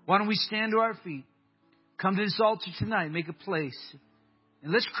God. Why don't we stand to our feet? Come to this altar tonight, make a place.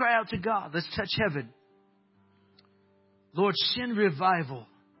 And let's cry out to God. Let's touch heaven. Lord, send revival.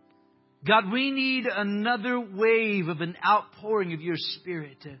 God, we need another wave of an outpouring of your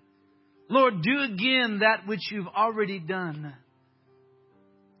Spirit. Lord, do again that which you've already done.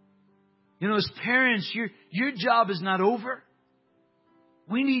 You know, as parents, your job is not over.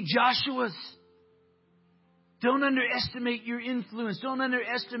 We need Joshua's. Don't underestimate your influence. Don't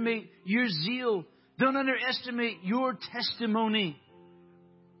underestimate your zeal. Don't underestimate your testimony.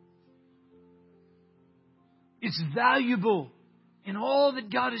 It's valuable in all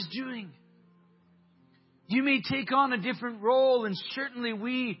that God is doing. You may take on a different role, and certainly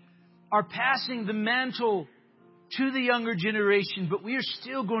we are passing the mantle to the younger generation, but we are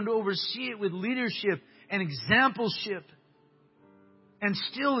still going to oversee it with leadership and exampleship and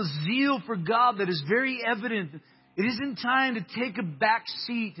still a zeal for God that is very evident. It isn't time to take a back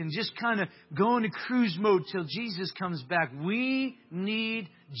seat and just kind of go into cruise mode till Jesus comes back. We need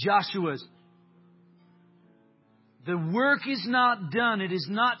Joshua's. The work is not done. It is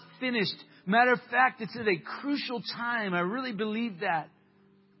not finished. Matter of fact, it's at a crucial time. I really believe that.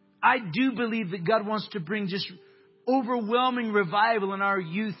 I do believe that God wants to bring just overwhelming revival in our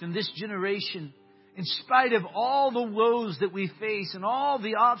youth and this generation. In spite of all the woes that we face and all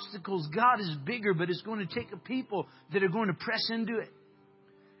the obstacles, God is bigger, but it's going to take a people that are going to press into it.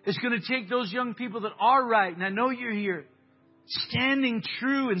 It's going to take those young people that are right, and I know you're here, standing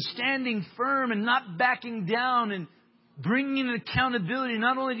true and standing firm and not backing down and bringing an accountability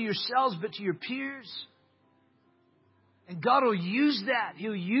not only to yourselves but to your peers. And God will use that.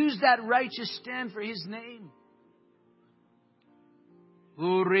 He'll use that righteous stand for His name.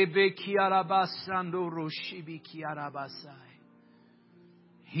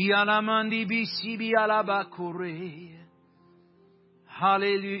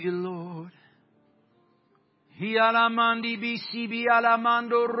 Hallelujah, Lord. Hialamandi bisibi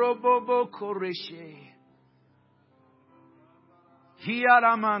alamando robobo koreshe.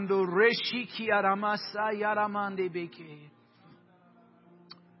 Hialamando reshiki aramasa yaramande beke.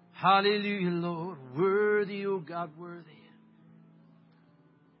 Hallelujah, Lord. Worthy, O God, worthy.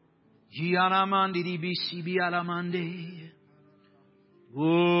 Hialamandi bisibi alamande.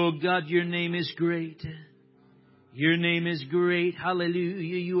 Oh God, your name is great. Your name is great.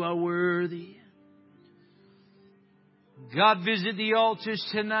 Hallelujah. You are worthy. God, visit the altars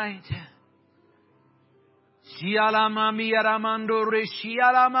tonight.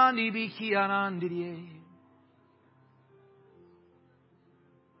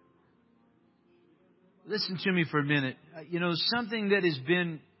 Listen to me for a minute. You know, something that has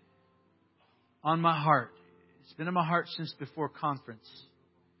been on my heart. It's been on my heart since before conference.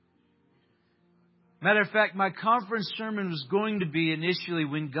 Matter of fact, my conference sermon was going to be initially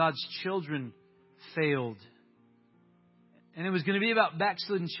when God's children failed. And it was going to be about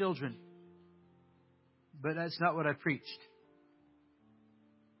backslidden children. But that's not what I preached.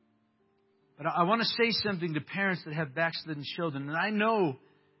 But I want to say something to parents that have backslidden children. And I know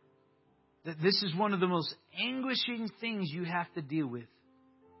that this is one of the most anguishing things you have to deal with.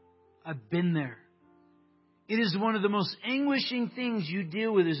 I've been there. It is one of the most anguishing things you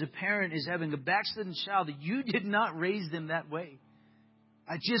deal with as a parent is having a backslidden child that you did not raise them that way.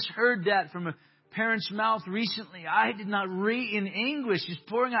 I just heard that from a parent's mouth recently. I did not in anguish, just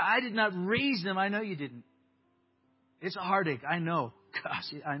pouring out. I did not raise them. I know you didn't. It's a heartache. I know.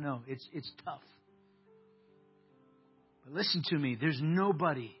 Gosh, I know. It's tough. But listen to me. There's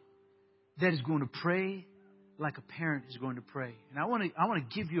nobody that is going to pray like a parent is going to pray. And I want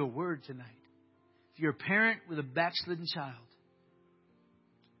to give you a word tonight. If you're a parent with a backslidden child,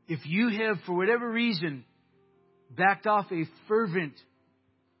 if you have, for whatever reason, backed off a fervent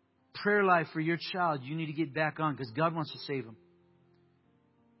prayer life for your child, you need to get back on because God wants to save them.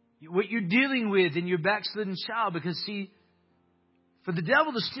 What you're dealing with in your backslidden child, because see, for the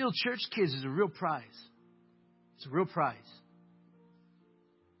devil to steal church kids is a real prize. It's a real prize.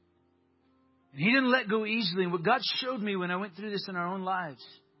 And he didn't let go easily. And what God showed me when I went through this in our own lives,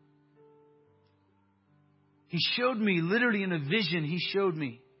 He showed me, literally in a vision, He showed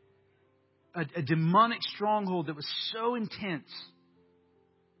me a demonic stronghold that was so intense.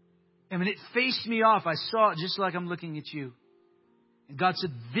 And when it faced me off, I saw it just like I'm looking at you. And God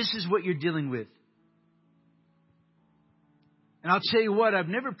said, this is what you're dealing with. And I'll tell you what, I've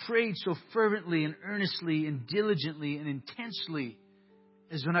never prayed so fervently and earnestly and diligently and intensely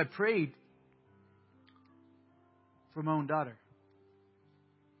as when I prayed for my own daughter.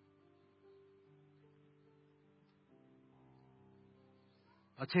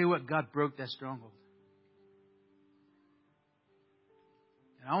 I'll tell you what, God broke that stronghold.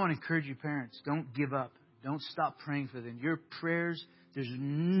 And I want to encourage you parents, don't give up. Don't stop praying for them. Your prayers, there's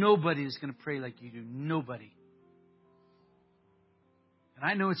nobody that's going to pray like you do. Nobody. And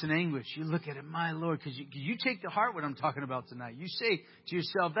I know it's an anguish. You look at it, my Lord, because you take to heart what I'm talking about tonight. You say to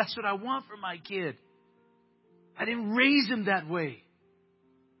yourself, that's what I want for my kid. I didn't raise him that way.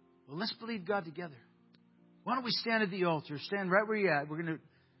 Well, let's believe God together. Why don't we stand at the altar? Stand right where you're at. We're going to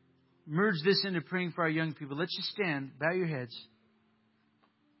merge this into praying for our young people. Let's just stand. Bow your heads.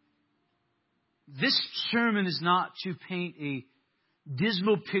 This sermon is not to paint a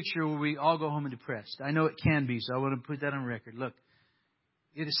dismal picture where we all go home and depressed. I know it can be, so I want to put that on record. Look,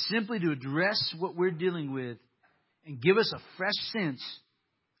 it is simply to address what we're dealing with and give us a fresh sense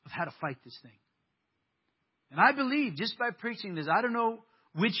of how to fight this thing. And I believe just by preaching this, I don't know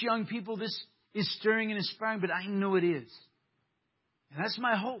which young people this is stirring and inspiring, but I know it is. And that's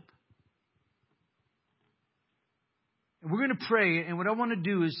my hope. And we're going to pray, and what I want to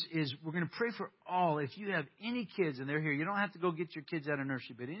do is we're going to pray for all. If you have any kids, and they're here, you don't have to go get your kids out of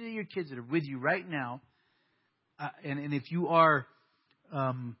nursery, but any of your kids that are with you right now, and if you are,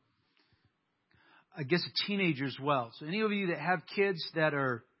 I guess, a teenager as well. So any of you that have kids that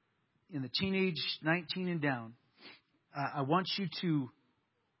are in the teenage, 19 and down, I want you to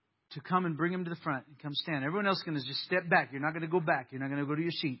come and bring them to the front and come stand. Everyone else is going to just step back. You're not going to go back. You're not going to go to your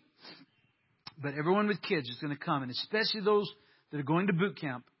seat. But everyone with kids is going to come, and especially those that are going to boot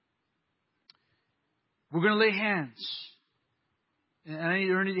camp. We're going to lay hands. And I need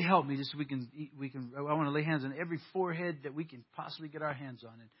Ernie to help me just so we can. I want to lay hands on every forehead that we can possibly get our hands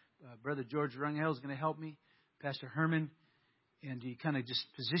on. And Brother George Rungel is going to help me, Pastor Herman, and you kind of just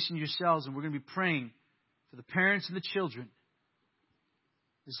position yourselves, and we're going to be praying for the parents and the children.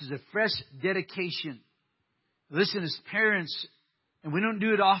 This is a fresh dedication. Listen, as parents, and we don't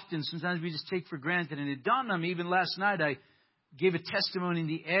do it often. Sometimes we just take for granted. And it dawned on me, even last night, I gave a testimony in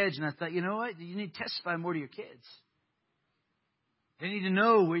the Edge, and I thought, you know what? You need to testify more to your kids. They need to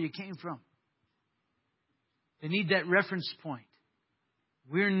know where you came from. They need that reference point.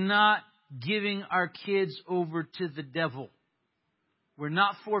 We're not giving our kids over to the devil. We're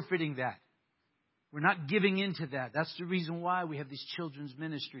not forfeiting that. We're not giving into that. That's the reason why we have these children's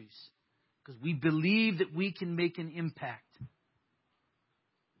ministries. Because we believe that we can make an impact.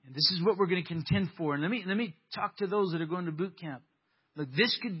 And this is what we're going to contend for. And let me talk to those that are going to boot camp. Look,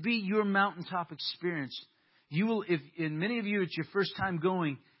 this could be your mountaintop experience. You will, and many of you, it's your first time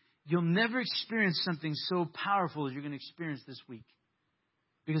going, you'll never experience something so powerful as you're going to experience this week.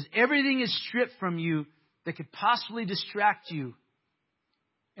 Because everything is stripped from you that could possibly distract you.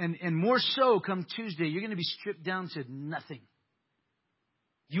 And more so, come Tuesday, you're going to be stripped down to nothing.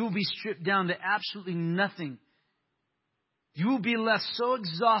 You will be stripped down to absolutely nothing. You will be left so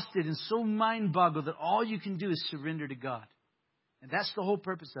exhausted and so mind-boggled that all you can do is surrender to God. And that's the whole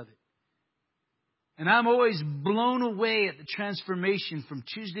purpose of it. And I'm always blown away at the transformation from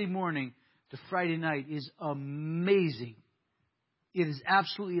Tuesday morning to Friday night. It is amazing. It is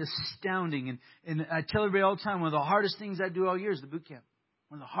absolutely astounding. And I tell everybody all the time, one of the hardest things I do all year is the boot camp.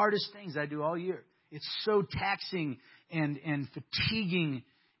 One of the hardest things I do all year. It's so taxing and fatiguing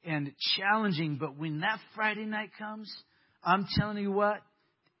and challenging. But when that Friday night comes, I'm telling you what,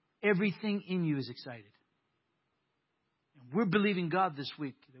 everything in you is excited. And we're believing God this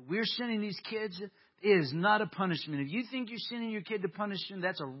week that we're sending these kids. It is not a punishment. If you think you're sending your kid to punishment,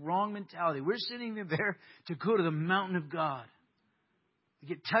 that's a wrong mentality. We're sending them there to go to the mountain of God, to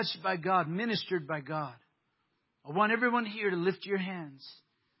get touched by God, ministered by God. I want everyone here to lift your hands.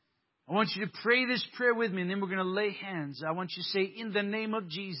 I want you to pray this prayer with me, and then we're going to lay hands. I want you to say, in the name of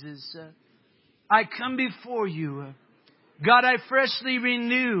Jesus, I come before you. God, I freshly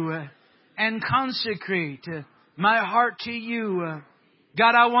renew and consecrate my heart to you.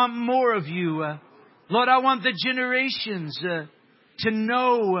 God, I want more of you. Lord, I want the generations to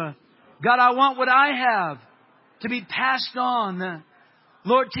know. God, I want what I have to be passed on.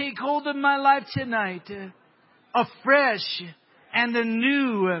 Lord, take hold of my life tonight, afresh and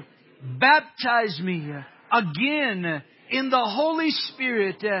anew. Baptize me again in the Holy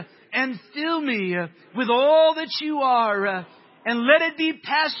Spirit and fill me with all that you are. And let it be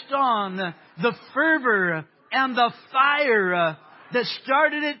passed on, the fervor and the fire that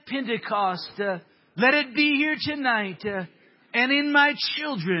started at Pentecost. Let it be here tonight and in my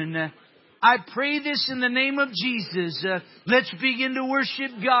children. I pray this in the name of Jesus. Let's begin to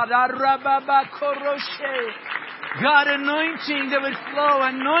worship God. God, anointing that would flow,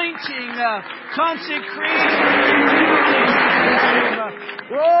 anointing, consecration.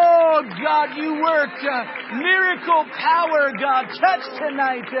 Oh, God, you work miracle power, God. Touch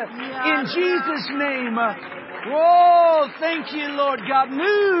tonight in Jesus' name. Oh, thank you, Lord God.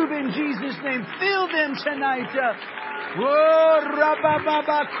 Move in Jesus' name. Fill them tonight. Oh,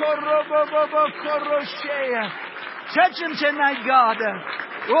 rabababa korobobobo koroshea. Touch them tonight, God.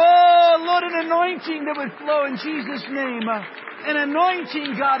 Oh, Lord, an anointing that would flow in Jesus' name. An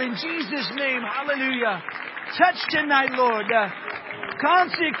anointing, God, in Jesus' name. Hallelujah. Touch tonight, Lord.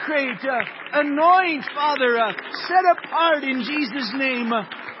 Consecrate, anoint, Father, set apart in Jesus' name.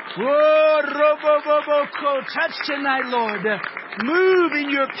 Oh, roboboboko. Touch tonight, Lord. Move in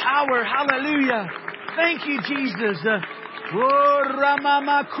your power. Hallelujah. Thank you, Jesus. Oh,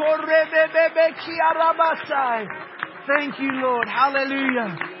 ramama korebebebe kiarabasai. Thank you, Lord.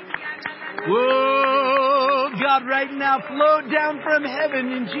 Hallelujah. Whoa, God, right now, flow down from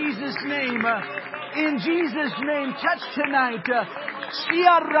heaven in Jesus' name. In Jesus' name, touch tonight.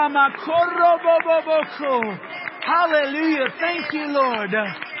 Hallelujah. Thank you, Lord.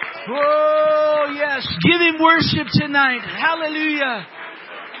 Oh, yes. Give Him worship tonight. Hallelujah.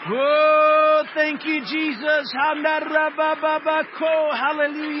 Oh, thank you, Jesus.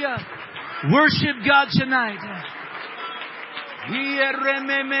 Hallelujah. Worship God tonight.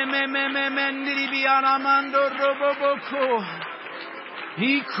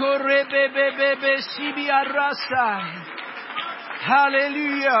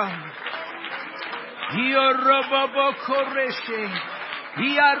 Hallelujah.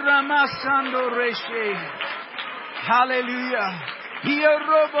 Hallelujah.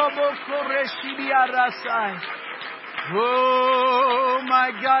 Oh,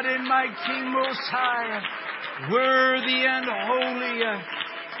 my God and my King Most High, worthy and holy.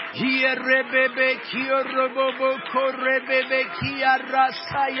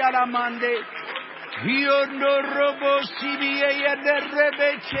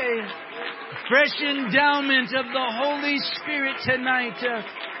 Fresh endowment of the Holy Spirit tonight.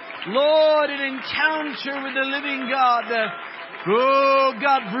 Lord, an encounter with the living God. Oh,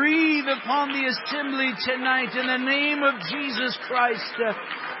 God, breathe upon the assembly tonight in the name of Jesus Christ.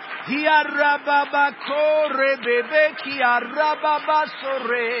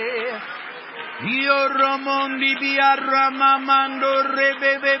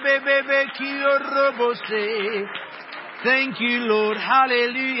 Thank you, Lord.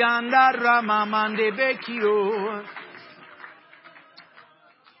 Hallelujah.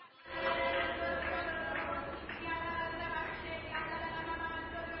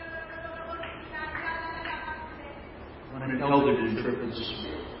 When an elder interprets.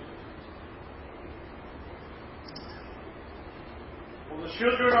 For the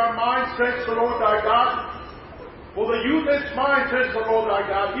children are mine, says the Lord thy God. For the youth is mine, says the Lord thy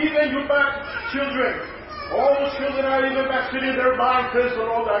God. Even you back children. All the children are even back in their mind, says the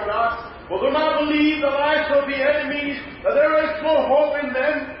Lord thy God. For do not believe the lies of the enemies, that there is no hope in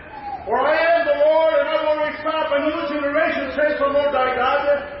them. For I am the Lord, and I will raise up a new generation, says the Lord thy God.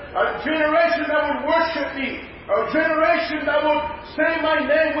 A generation that would worship me. A generation that would say my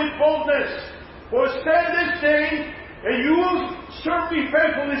name with boldness. For stand this day, and you will serve me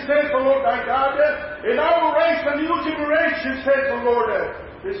faithfully, says the Lord thy God. And I will raise a new generation, says the Lord,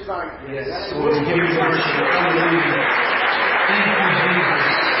 this night. Yes, Lord, give you worship. Hallelujah. Thank you, Jesus.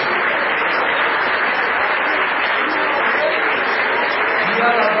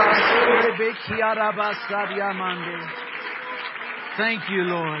 Thank you,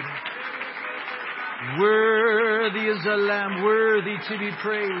 Lord. Worthy is the Lamb, worthy to be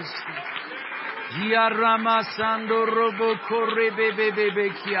praised.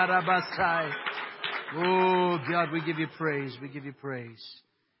 Oh, God, we give you praise. We give you praise.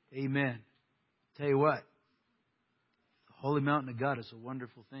 Amen. Tell you what, the Holy Mountain of God is a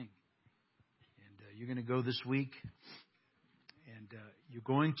wonderful thing. And you're going to go this week, and you're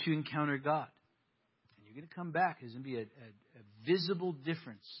going to encounter God. And you're going to come back. There's going to be a visible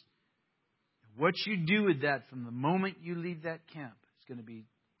difference. What you do with that from the moment you leave that camp is going to be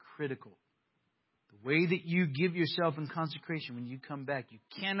critical. The way that you give yourself in consecration when you come back, you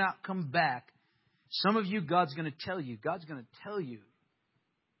cannot come back. Some of you, God's going to tell you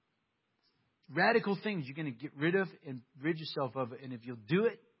radical things you're going to get rid of and rid yourself of. And if you'll do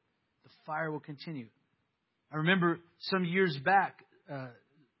it, the fire will continue. I remember some years back, a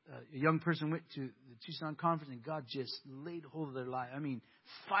young person went to the Tucson conference and God just laid hold of their life. I mean,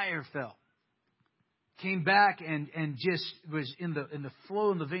 fire fell. Came back and just was in the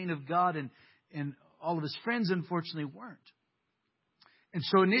flow and the vein of God, and all of his friends unfortunately weren't. And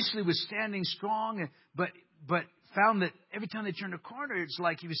so initially was standing strong, but found that every time they turned a corner, it's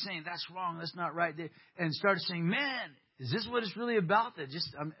like he was saying, that's wrong, that's not right. And started saying, man, Is this what it's really about? That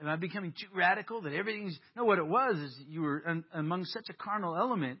just am I becoming too radical? That everything's no. What it was is you were among such a carnal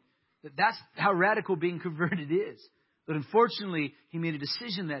element that's how radical being converted is. But unfortunately, he made a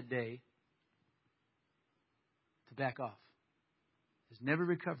decision that day to back off. Has never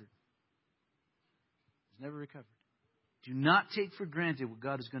recovered. Has never recovered. Do not take for granted what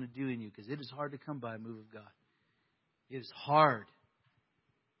God is going to do in you, because it is hard to come by a move of God. It is hard.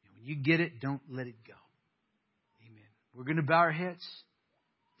 And when you get it, don't let it go. Amen. We're going to bow our heads,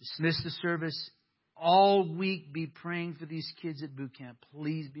 dismiss the service. All week be praying for these kids at boot camp.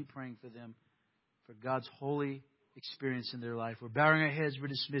 Please be praying for them, for God's holy experience in their life. We're bowing our heads. We're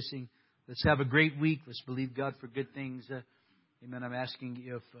dismissing. Let's have a great week. Let's believe God for good things. Amen. I'm asking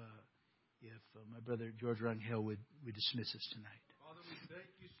if my brother George Rangel would dismiss us tonight. Father, we thank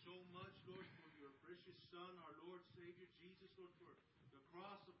you so much, Lord, for your precious Son, our Lord, Savior, Jesus, Lord, for the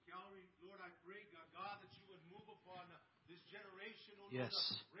cross of Calvary. Lord, I pray, God, that you would move upon this generation, oh Lord, Yes.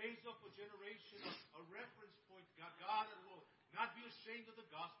 Raise up a generation, a reference point, God, that will not be ashamed of the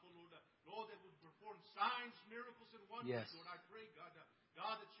gospel, Lord, Lord, that would perform signs, miracles, and wonders, Yes. Lord. I pray, God,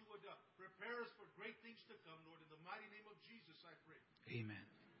 that you would prepare us for great things to come, Lord. In the mighty name of Jesus, I pray. Amen.